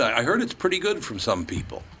any good? I heard it's pretty good from some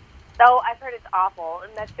people. So I've heard it's awful,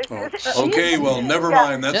 and that's just Okay, well, never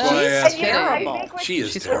mind. That's why I asked. And, I think She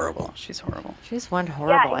is terrible. She's horrible. She's one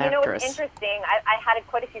horrible you know, actress. it's interesting. I had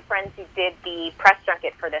quite a few friends who did the press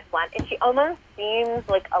junket for this one, and she almost seems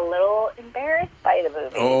like a little embarrassed by the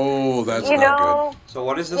movie. Oh, that's You not know? good. So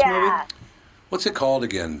what is this movie? What's it called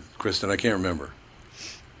again, Kristen? I can't remember.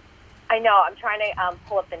 I know. I'm trying to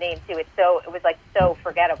pull up the name too. It was like so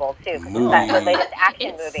forgettable too. 'Cause Movie. it's that latest action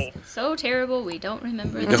It's movie. so terrible we don't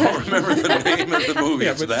remember We the don't remember the name of the movie.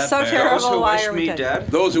 It's that so bad. terrible, Those Who why Wish are we Me dead? Dead?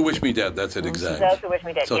 Those Who Wish Me Dead. That's it, exactly. Those Who Wish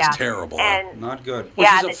Me Dead. So yeah. it's terrible. huh? And Not good. Well,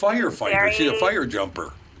 yeah, she's a it's firefighter. She's a very- fire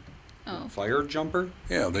jumper. Oh. Fire jumper?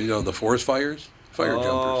 Yeah, the forest fires. Fire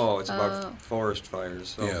jumpers. Oh, it's about forest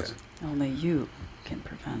fires. Okay. Yes. Only you can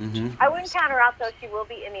prevent. I wouldn't count her out though. She will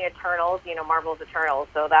be in the Eternals. You know, Marvel's Eternals.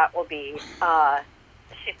 So that will be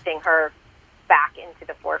shifting her back into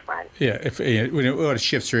the forefront. Yeah, what it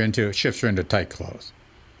shifts her into tight clothes.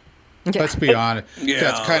 Let's be honest. Yeah,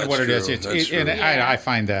 that's kind of what it that's is. true. It's, That's and true. I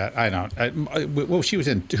find that well, she was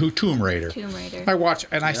in Tomb Raider. Tomb Raider. I watched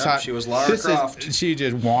and I Yep, saw she was Lara Croft. she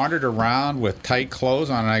just wandered around with tight clothes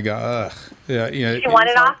on, and I go, ugh. Yeah, She won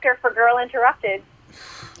an Oscar for Girl Interrupted.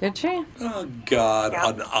 Did she? Oh, God,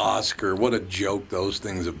 an Oscar. What a joke those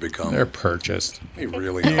things have become. They're purchased. They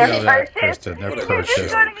really You are. know that, Kristen. They're What a purchased.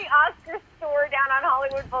 Just go to the Oscar store down on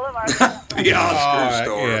Hollywood Boulevard. The Oscar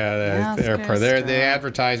store. Yeah, Oscar they're the store.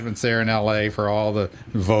 advertisements there in L.A. for all the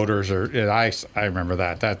voters. I remember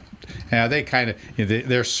that. Yeah, they kind of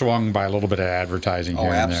they're swung by a little bit of advertising Oh,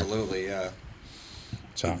 here and there. absolutely, yeah.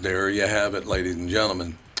 So There you have it, ladies and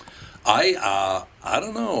gentlemen. I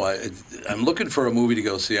don't know. I'm looking for a movie to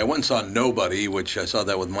go see. I went and saw Nobody, which I saw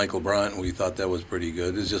that with Michael Bryant. And we thought that was pretty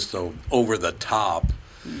good. It's just so over the top.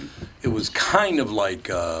 It was kind of like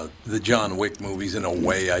the John Wick movies in a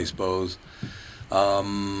way, I suppose.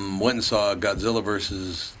 Went and saw Godzilla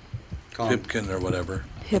versus Pipkin or whatever.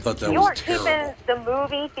 I thought that You're was keeping terrible. the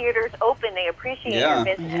movie theaters open. They appreciate your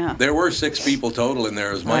business. Yeah. There were 6 people total in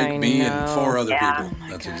there. It was Mike, I me, and know. 4 other Yeah. people.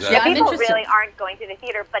 That's exactly. Yeah, I'm People interested. really aren't going to the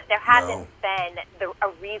theater, but there hasn't been a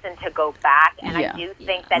reason to go back. And Yeah. I do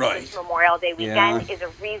think that Right. this Memorial Day weekend is a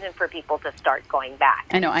reason for people to start going back.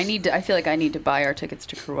 I know. I feel like I need to buy our tickets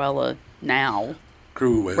to Cruella now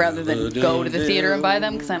Cruella rather than go to the theater and buy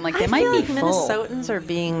them because I'm like they I might feel be like full. Minnesotans are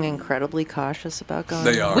being incredibly cautious about going.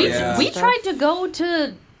 They are. We Yeah. we tried to go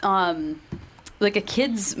to like a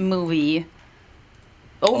kids movie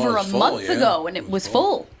over it's a full, month yeah. ago and it was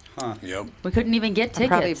full. Yep. We couldn't even get tickets.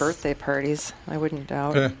 Probably birthday parties. I wouldn't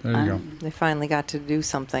doubt. there you go. They finally got to do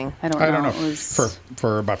something. I don't know. It was,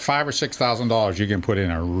 For about $5,000 or $6,000, you can put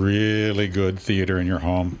in a really good theater in your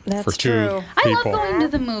home That's for 2 true. I love people. going to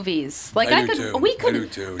the movies. Like I I do could, too. we I could, do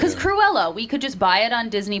too, because yeah. Cruella, we could just buy it on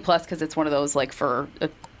Disney Plus because it's one of those like for a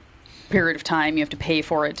period of time you have to pay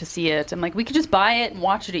for it to see it. I'm like, we could just buy it and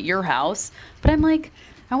watch it at your house. But I'm like,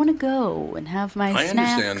 I want to go and have my I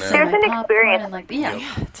snacks. understand that. and There's my an popcorn experience. and, like,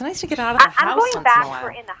 yeah. It's nice to get out of the house I'm going once in a back while. for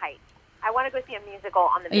In the Heights. I want to go see a musical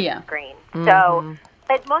on the big Yeah. screen. Mm-hmm. So,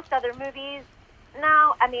 but most other movies,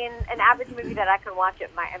 no. I mean, an average movie that I can watch at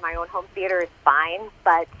my own home theater is fine.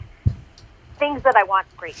 But things that I want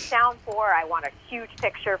great sound for, I want a huge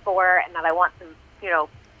picture for, and that I want some,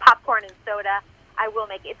 popcorn and soda, I will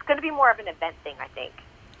make it. It's going to be more of an event thing, I think.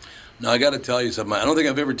 Now, I got to tell you something. I don't think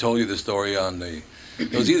I've ever told you the story on the...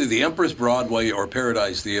 It was either the Empress Broadway or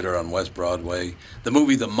Paradise Theater on West Broadway. The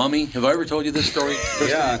movie The Mummy. Have I ever told you this story?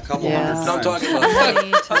 Yeah, a couple hundred No, I'm times. talking about...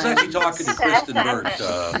 I was actually talking to Kristen Burt.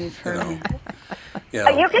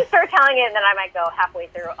 You can start telling it, and then I might go halfway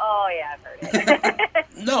through. Oh yeah, I've heard it.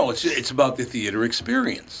 No, it's about the theater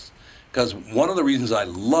experience. Because one of the reasons I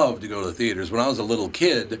love to go to the theaters, when I was a little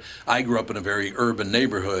kid, I grew up in a very urban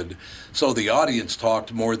neighborhood, so the audience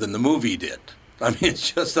talked more than the movie did. I mean,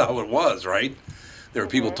 it's just how it was, right? There were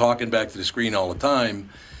people talking back to the screen all the time.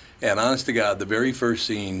 And honest to God, the very first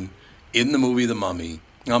scene in the movie The Mummy,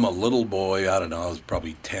 I'm a little boy. I don't know. I was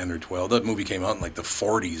probably 10 or 12. That movie came out in like the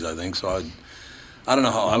 40s, I think. So I don't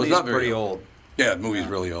know how. I was not very pretty old. Yeah, the movie's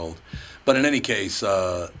really old. But in any case,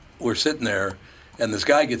 we're sitting there, and this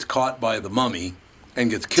guy gets caught by the mummy and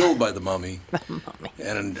gets killed by the mummy.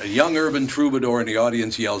 And a young urban troubadour in the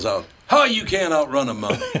audience yells out, "How you can't outrun a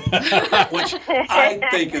mummy?" Which I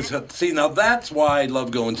think is, see, now that's why I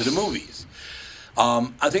love going to the movies.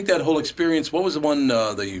 I think that whole experience, what was the one,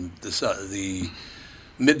 the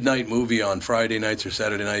midnight movie on Friday nights or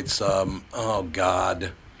Saturday nights? Oh,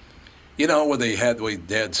 God. You know, where they had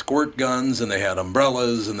squirt guns and they had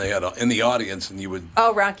umbrellas and they had in the audience, and you would.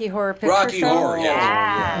 Oh, Rocky Horror Picture Rocky Show? Horror,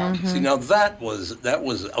 yes. Yeah. See, now that was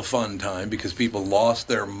a fun time because people lost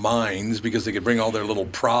their minds because they could bring all their little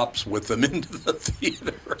props with them into the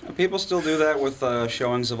theater. People still do that with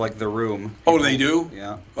showings of like The Room. Oh, they do?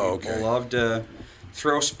 Yeah. Oh, okay. People love to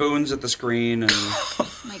throw spoons at the screen and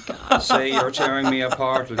say, "You're tearing me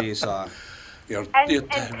apart, Lisa." And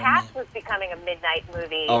Cats was becoming a midnight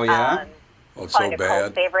movie. Oh, yeah? Oh, it's so probably a bad.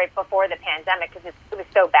 cult favorite before the pandemic because it was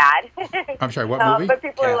so bad. I'm sorry, what movie? But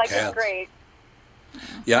people are like, Cats. it's great.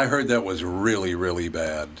 Yeah, I heard that was really, really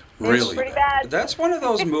bad. Really pretty bad. That's one of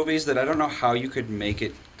those movies that I don't know how you could make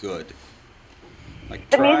it good. Like,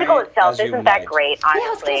 The try musical itself as you isn't that might. great, Yeah, I was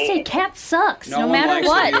honestly. going to say, Cat sucks. No No, one matter likes the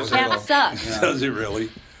what, musical. Cat sucks. Yeah. Does it really?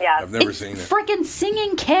 Yeah. I've never seen it. Freaking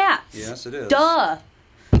singing cats. Yes, it is. Duh.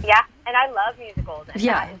 Yeah, and I love musicals, and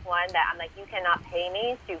Yeah. that is one that I'm like, you cannot pay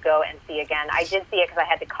me to go and see again. I did see it because I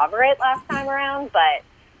had to cover it last time around, but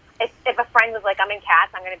if a friend was like, I'm in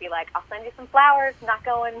Cats, I'm going to be like, I'll send you some flowers, not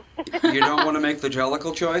going. You don't want to make the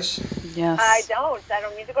Jellicle choice? Yes. I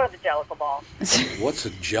don't need to go to the Jellicle Ball. What's a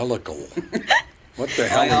jellicle? What the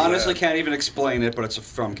hell I is honestly that? can't even explain it, but it's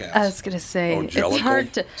from Cats. I was going to say, Oh, it's Jellicle?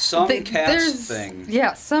 hard to... Some Cats there's- thing.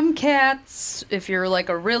 Yeah, some cats, if you're like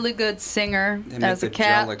a really good singer They make as a the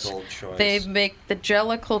cat, Jellicle choice. they make the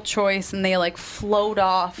Jellicle choice and they like float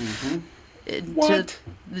off into What?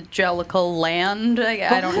 the Jellicle land.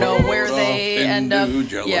 I don't know where Float they off end up.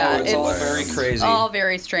 into Jellicle Yeah, It's all very crazy. all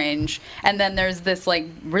very strange. And then there's this like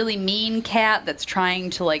really mean cat that's trying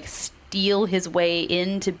to like steal his way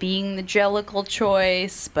into being the Jellicle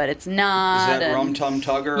choice, but it's not. Is that and- Rum Tum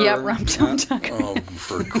Tugger? Yeah, or- Rum Tum Tugger. Oh,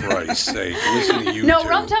 for Christ's sake. Listen to you No, two.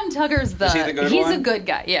 Rum Tum Tugger's Is he the good he's one? a good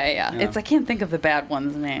guy. Yeah. It's I can't think of the bad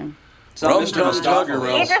one's name. It's not Rum Mr. Tum Mustopheles. Tugger,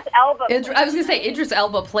 Ralph. Idris Elba. I was gonna say Idris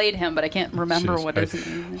Elba played him, but I can't remember Jeez, what his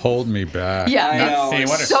name is. Hold me back. Yeah, I know.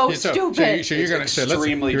 it's Hey, so stupid. So you're going to say,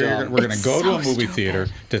 extremely dumb. we're going to It's go to a so movie stupid. theater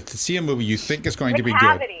to see a movie you think is going The to be good.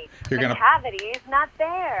 cavity. You're the going to. cavity is not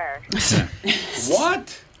there.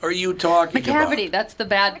 What are you talking McCavity, about? that's the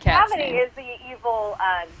bad cat's Cavity name. is the evil,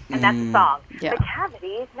 and that's the song. Yeah. The cavity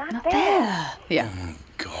is not there. Yeah,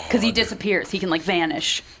 because he disappears. He can like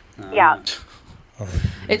vanish. Yeah.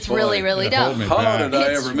 It's really, really hold dumb. me How back. did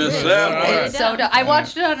I ever miss that one? It's so dumb. I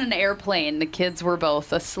watched it on an airplane. The kids were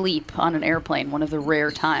both asleep on an airplane, one of the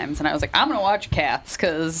rare times, and I was like, I'm gonna watch Cats,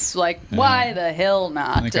 because like, why the hell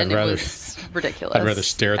not? think And I'd it rather- was ridiculous. I'd rather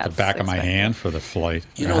stare at the That's back of my expected. hand for the flight.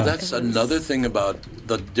 You know, that's another thing about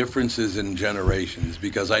the differences in generations,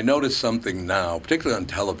 because I noticed something now, particularly on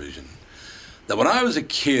television, that when I was a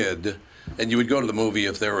kid, and you would go to the movie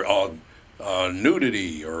if there were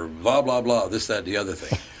nudity or blah, blah, blah, this, that, the other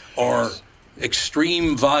thing, or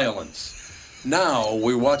extreme violence. Now,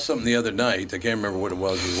 we watched something the other night, I can't remember what it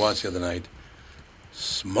was we watched the other night,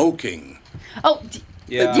 smoking. Oh,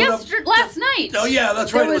 Yeah. last night. Oh, yeah,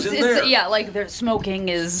 that's right, it was in there. Yeah, like the smoking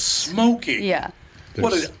is. Smoking. Yeah.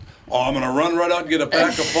 What is? Oh, I'm going to run right out and get a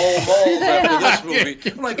pack of Pall Malls after this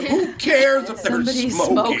movie. I'm like, who cares if they're Somebody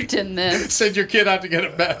smoking? smoked in this. Send your kid out to get a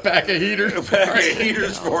pack of heaters. A pack of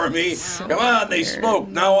heaters for me. Come on, they smoke.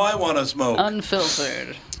 Now I want to smoke.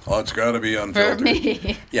 Unfiltered. Oh, it's got to be For unfiltered.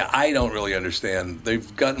 me. Yeah, I don't really understand.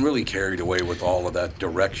 They've gotten really carried away with all of that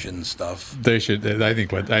direction stuff. They should. I think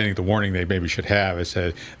the warning they maybe should have is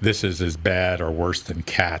that this is as bad or worse than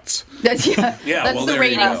Cats. That's, Yeah, that's well, the there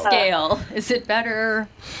you rating go. scale. Is it better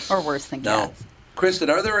or worse than Now, Cats? Kristen,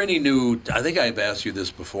 are there any new? I think I've asked you this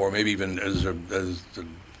before, maybe even as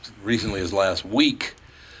recently as last week.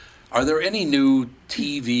 Are there any new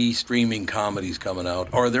TV streaming comedies coming out?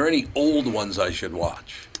 Or are there any old ones I should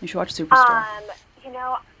watch? You should watch Superstore. You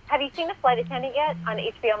know, have you seen The Flight Attendant yet on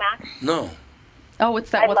HBO Max? No. Oh, what's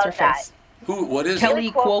that? I What's her love that. face? Who? What is Kelly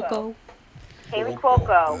it? Cuoco. Haley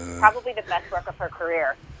Cuoco, probably the best work of her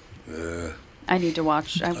career. I need to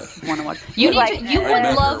watch. I want to watch. You would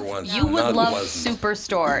love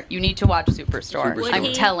Superstore. You need to watch Superstore.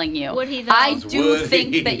 I'm telling you. Would he though? I do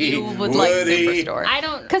think that you would like Superstore. I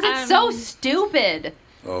don't, because it's so stupid.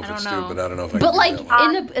 Oh, if it's stupid, I don't know if I But can like, do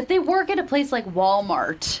that one. they work at a place like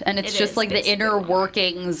Walmart, and it's just like the inner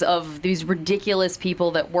workings of these ridiculous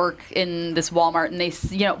people that work in this Walmart, and they,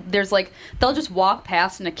 there's like, they'll just walk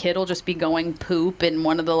past, and a kid will just be going poop in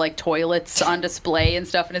one of the like toilets on display and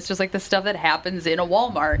stuff, and it's just like the stuff that happens in a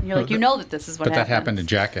Walmart, and you're like, that this is what happens. But that happened to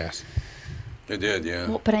Jackass. It did, yeah.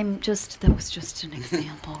 Well, but that was just an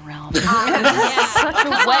example, Ralph. You're such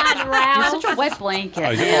a wet blanket.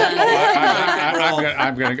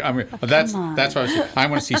 I'm gonna. That's what I was saying. I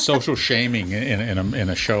want to see social shaming in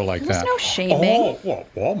a show like that. There's no shaming. Oh, well,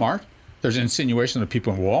 Walmart. There's an insinuation that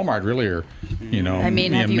people in Walmart really are, have you been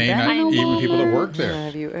in a even people that work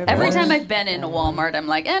there. Every time I've been in a Walmart, I'm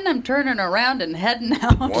like, and I'm turning around and heading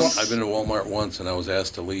out. I've been to Walmart once, and I was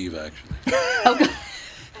asked to leave, actually. Okay.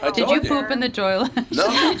 Did you poop in the toilet?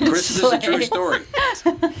 No, Chris, this is a true story.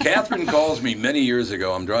 Catherine calls me many years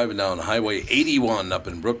ago. I'm driving down Highway 81 up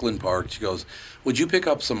in Brooklyn Park. She goes, would you pick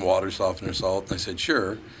up some water softener salt? And I said,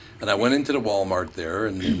 sure. And I went into the Walmart there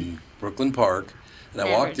in Brooklyn Park, and I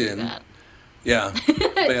walked in. That. Yeah,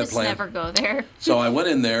 bad Just plan. never go there. So I went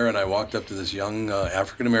in there, and I walked up to this young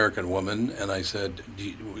African-American woman, and I said,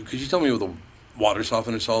 could you tell me what the water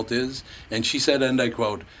softener salt is? And she said, and I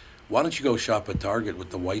quote, why don't you go shop at Target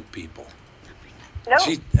with the white people? No.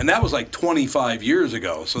 And that was like 25 years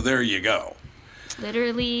ago, so there you go.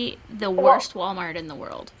 Literally the worst Walmart in the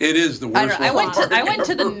world. It is the worst Walmart I went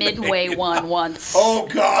to the ever Midway made. one once. Oh,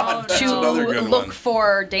 God, that's another good to look one.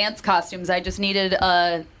 for dance costumes. I just needed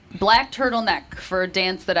a black turtleneck for a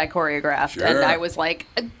dance that I choreographed. Sure. And I was like,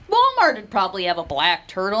 Walmart would probably have a black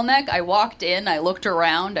turtleneck. I walked in, I looked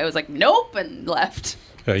around, I was like, nope, and left.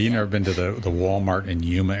 You never been to the Walmart in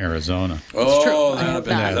Yuma, Arizona? Oh,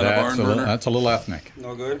 that's a little ethnic.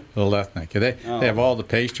 No good? A little ethnic. They have all the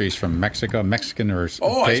pastries from Mexico, Mexican or I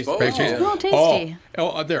suppose. pastries. Oh, tasty.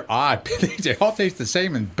 Oh, they're odd. They all taste the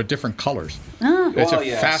same, but different colors. Oh. It's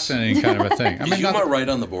fascinating kind of a thing. Is Yuma right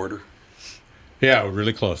on the border? Yeah,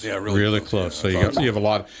 really close. Yeah, really close. So Yeah, you have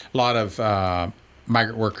a lot of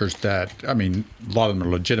migrant workers that, a lot of them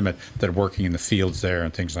are legitimate, that are working in the fields there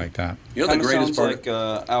and things like that. You know, the greatest sounds part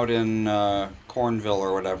like out in Cornville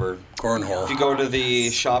or whatever. Cornhole. If you go to the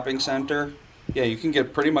shopping center, you can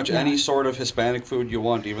get pretty much any sort of Hispanic food you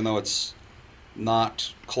want, even though it's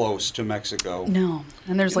not close to Mexico. No,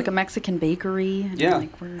 and there's like a Mexican bakery. And Yeah,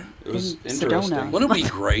 like we're it was in interesting. Sedona. Wouldn't it be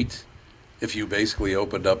great if you basically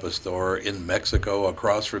opened up a store in Mexico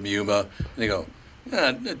across from Yuma, and you go,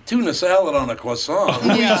 tuna salad on a croissant.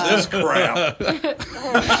 Who eats this crap?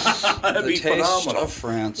 That'd be phenomenal. Of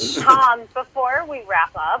France. Tom, before we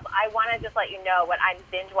wrap up, I want to just let you know what I'm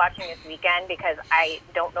binge watching this weekend because I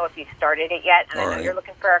don't know if you've started it yet, and I know you're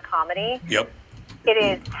looking for a comedy. Yep. It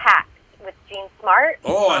is Hacks with Gene Smart.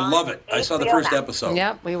 Oh, I love it. I saw the first episode.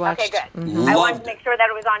 Yep, we watched. Okay, good. Mhm. I wanted Loved to make sure that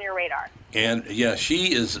it was on your radar. And yeah,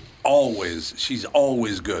 she's always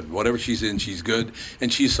good. Whatever she's in, she's good.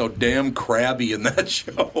 And she's so damn crabby in that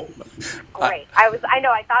show. Great. I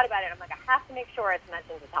know, I thought about it. I'm like, I have to make sure it's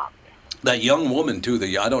mentioned to Tom. That young woman too.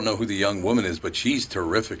 I don't know who the young woman is, but she's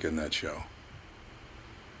terrific in that show.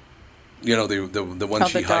 You know, the one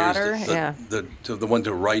she hires, the one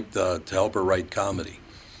to write to help her write comedy.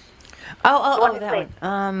 Oh, that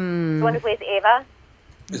one. The one who plays Ava.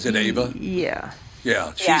 Is it Ava? Yeah.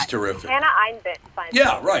 Yeah, she's terrific. Hannah Einbitt.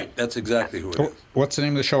 Yeah, right. That's exactly who it is. What's the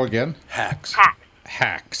name of the show again? Hacks.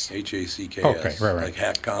 Hacks. H-A-C-K-S. Okay, right. Like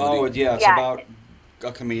hack comedy. Oh, yeah, it's about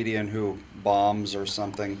a comedian who bombs or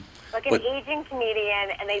something. Like an aging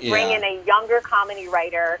comedian, and they bring in a younger comedy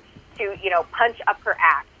writer to, punch up her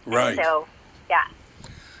act. Right. And so, yeah.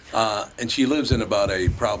 And she lives in about a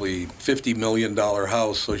probably $50 million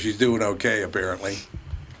house, so she's doing okay, apparently.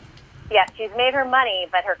 Yeah, she's made her money,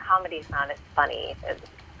 but her comedy's not as funny,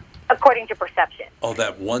 according to perception. Oh,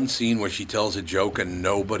 that one scene where she tells a joke and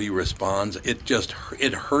nobody responds, it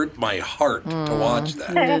hurt my heart to watch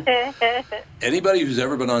that. Anybody who's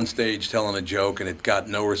ever been on stage telling a joke and it got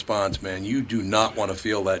no response, man, you do not want to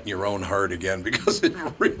feel that in your own heart again because it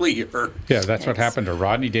really hurt. Yeah, that's what happened to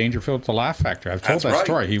Rodney Dangerfield at the Laugh Factory. I've told that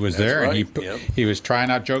story. He was there and he was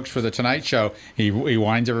trying out jokes for the Tonight Show. He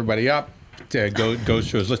winds everybody up. Goes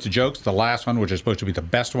through his list of jokes. The last one, which is supposed to be the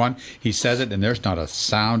best one, he says it, and there's not a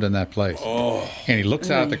sound in that place. Oh. And he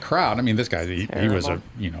looks out at the crowd. I mean, this guy, he was a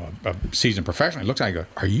seasoned professional. He looks at it and goes,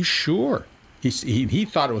 "Are you sure?" He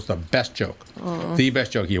thought it was the best joke. The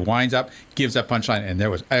best joke. He winds up, gives that punchline, and there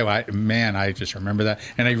was, I just remember that.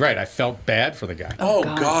 And you're right, I felt bad for the guy. Oh,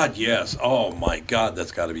 God, yes. Oh, my God,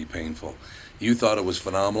 that's got to be painful. You thought it was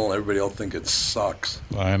phenomenal. Everybody else think it sucks.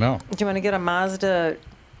 I know. Do you want to get a Mazda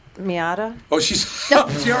Miata? Oh, she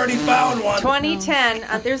already found one. 2010.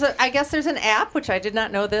 I guess there's an app, which I did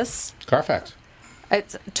not know this. Carfax.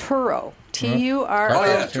 It's Turo. Turo. Oh,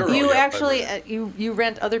 yeah, Turo. You Yeah, actually you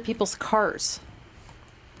rent other people's cars.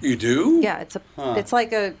 You do? Yeah, it's like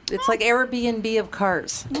Airbnb of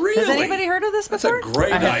cars. Really? Has anybody heard of this before? That's a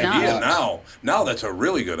great idea. Now that's a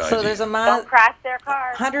really good idea. So there's a Don't crash their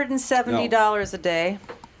car. $170 a day.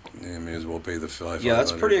 Yeah, may as well pay the $500. Yeah,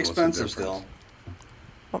 that's pretty expensive still.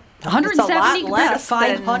 170 compared to less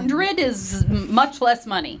than- 500 is much less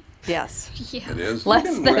money. Yes. It is. Less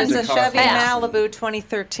can than rent There's a car Chevy for- Malibu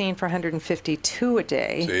 2013 for $152 a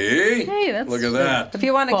day. See? Hey, that's Look at that. If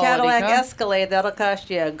you want a Quality Cadillac car. Escalade, that'll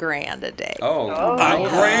cost you $1,000 a day. Oh, A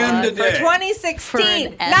grand a For day. 2016,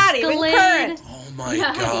 For an not even Escalade? current. Oh my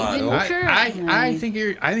God. I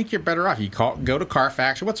think you're better off. You go to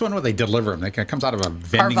Carfax. What's the one where they deliver them? It comes out of a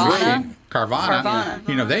vending Carvana? machine. Carvana.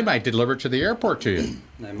 You know, they might deliver it to the airport to you.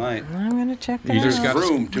 They might. I'm going to check that You just out. got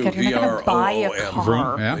Vroom, too. God, you're not gonna buy a VROOM. car.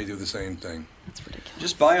 Vroom, yeah. They do the same thing.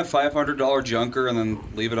 Just buy a $500 junker and then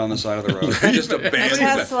leave it on the side of the road. Just A abandon it.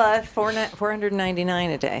 Tesla,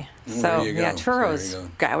 $499 a day. So, there you yeah, go. Turo's There you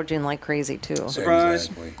go. gouging like crazy, too. Surprise.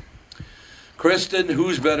 Exactly. Kristen,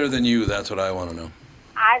 who's better than you? That's what I want to know.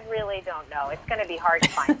 I really don't know. It's going to be hard to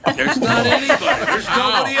find someone. There's not anybody. There's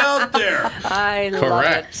nobody out there. I love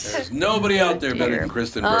Correct. it. There's nobody out there better than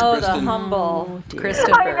Kristen Burt. Oh, the Kristen, humble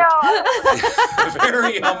Kristen I Burt. know.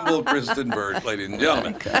 very humble Kristen Burt, ladies and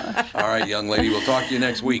gentlemen. All right, young lady, we'll talk to you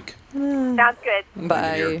next week. Sounds good.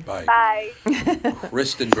 Bye. Bye. Bye.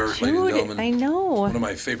 Kristen Burt, ladies and Dude, gentlemen. I know. One of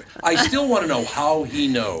my favorite. I still want to know how he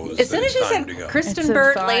knows. As soon that as you it's time said to go. Kristen It's a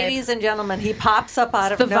Burt, vibe. ladies and gentlemen, he pops up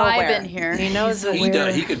out It's of the vibe nowhere. in here. He knows that He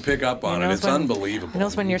does. He could pick up on it. It's unbelievable. He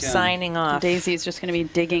knows when you're signing off. Daisy's just going to be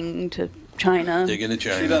digging to China. Dig into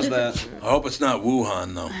China. She does that. I hope it's not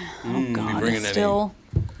Wuhan, though. Oh, God. bringing It's any- still.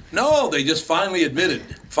 No, they just finally admitted.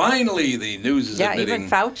 Finally, the news is Yeah, admitting. even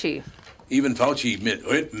Fauci. Even Fauci admit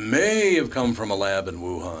it may have come from a lab in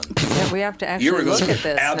Wuhan. Yeah, we have to actually Year ago, look at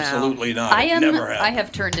this absolutely now. not. I It am. never happened. I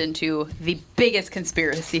have turned into the biggest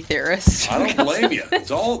conspiracy theorist. I don't blame you.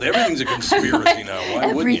 It's all everything's a conspiracy now. Why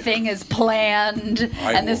wouldn't you? Everything is planned,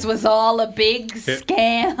 I and this will. was all a big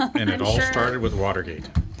scam. And it all started with Watergate.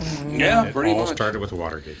 Yeah, It pretty all much. started with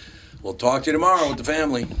Watergate. We'll talk to you tomorrow with the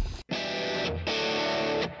family.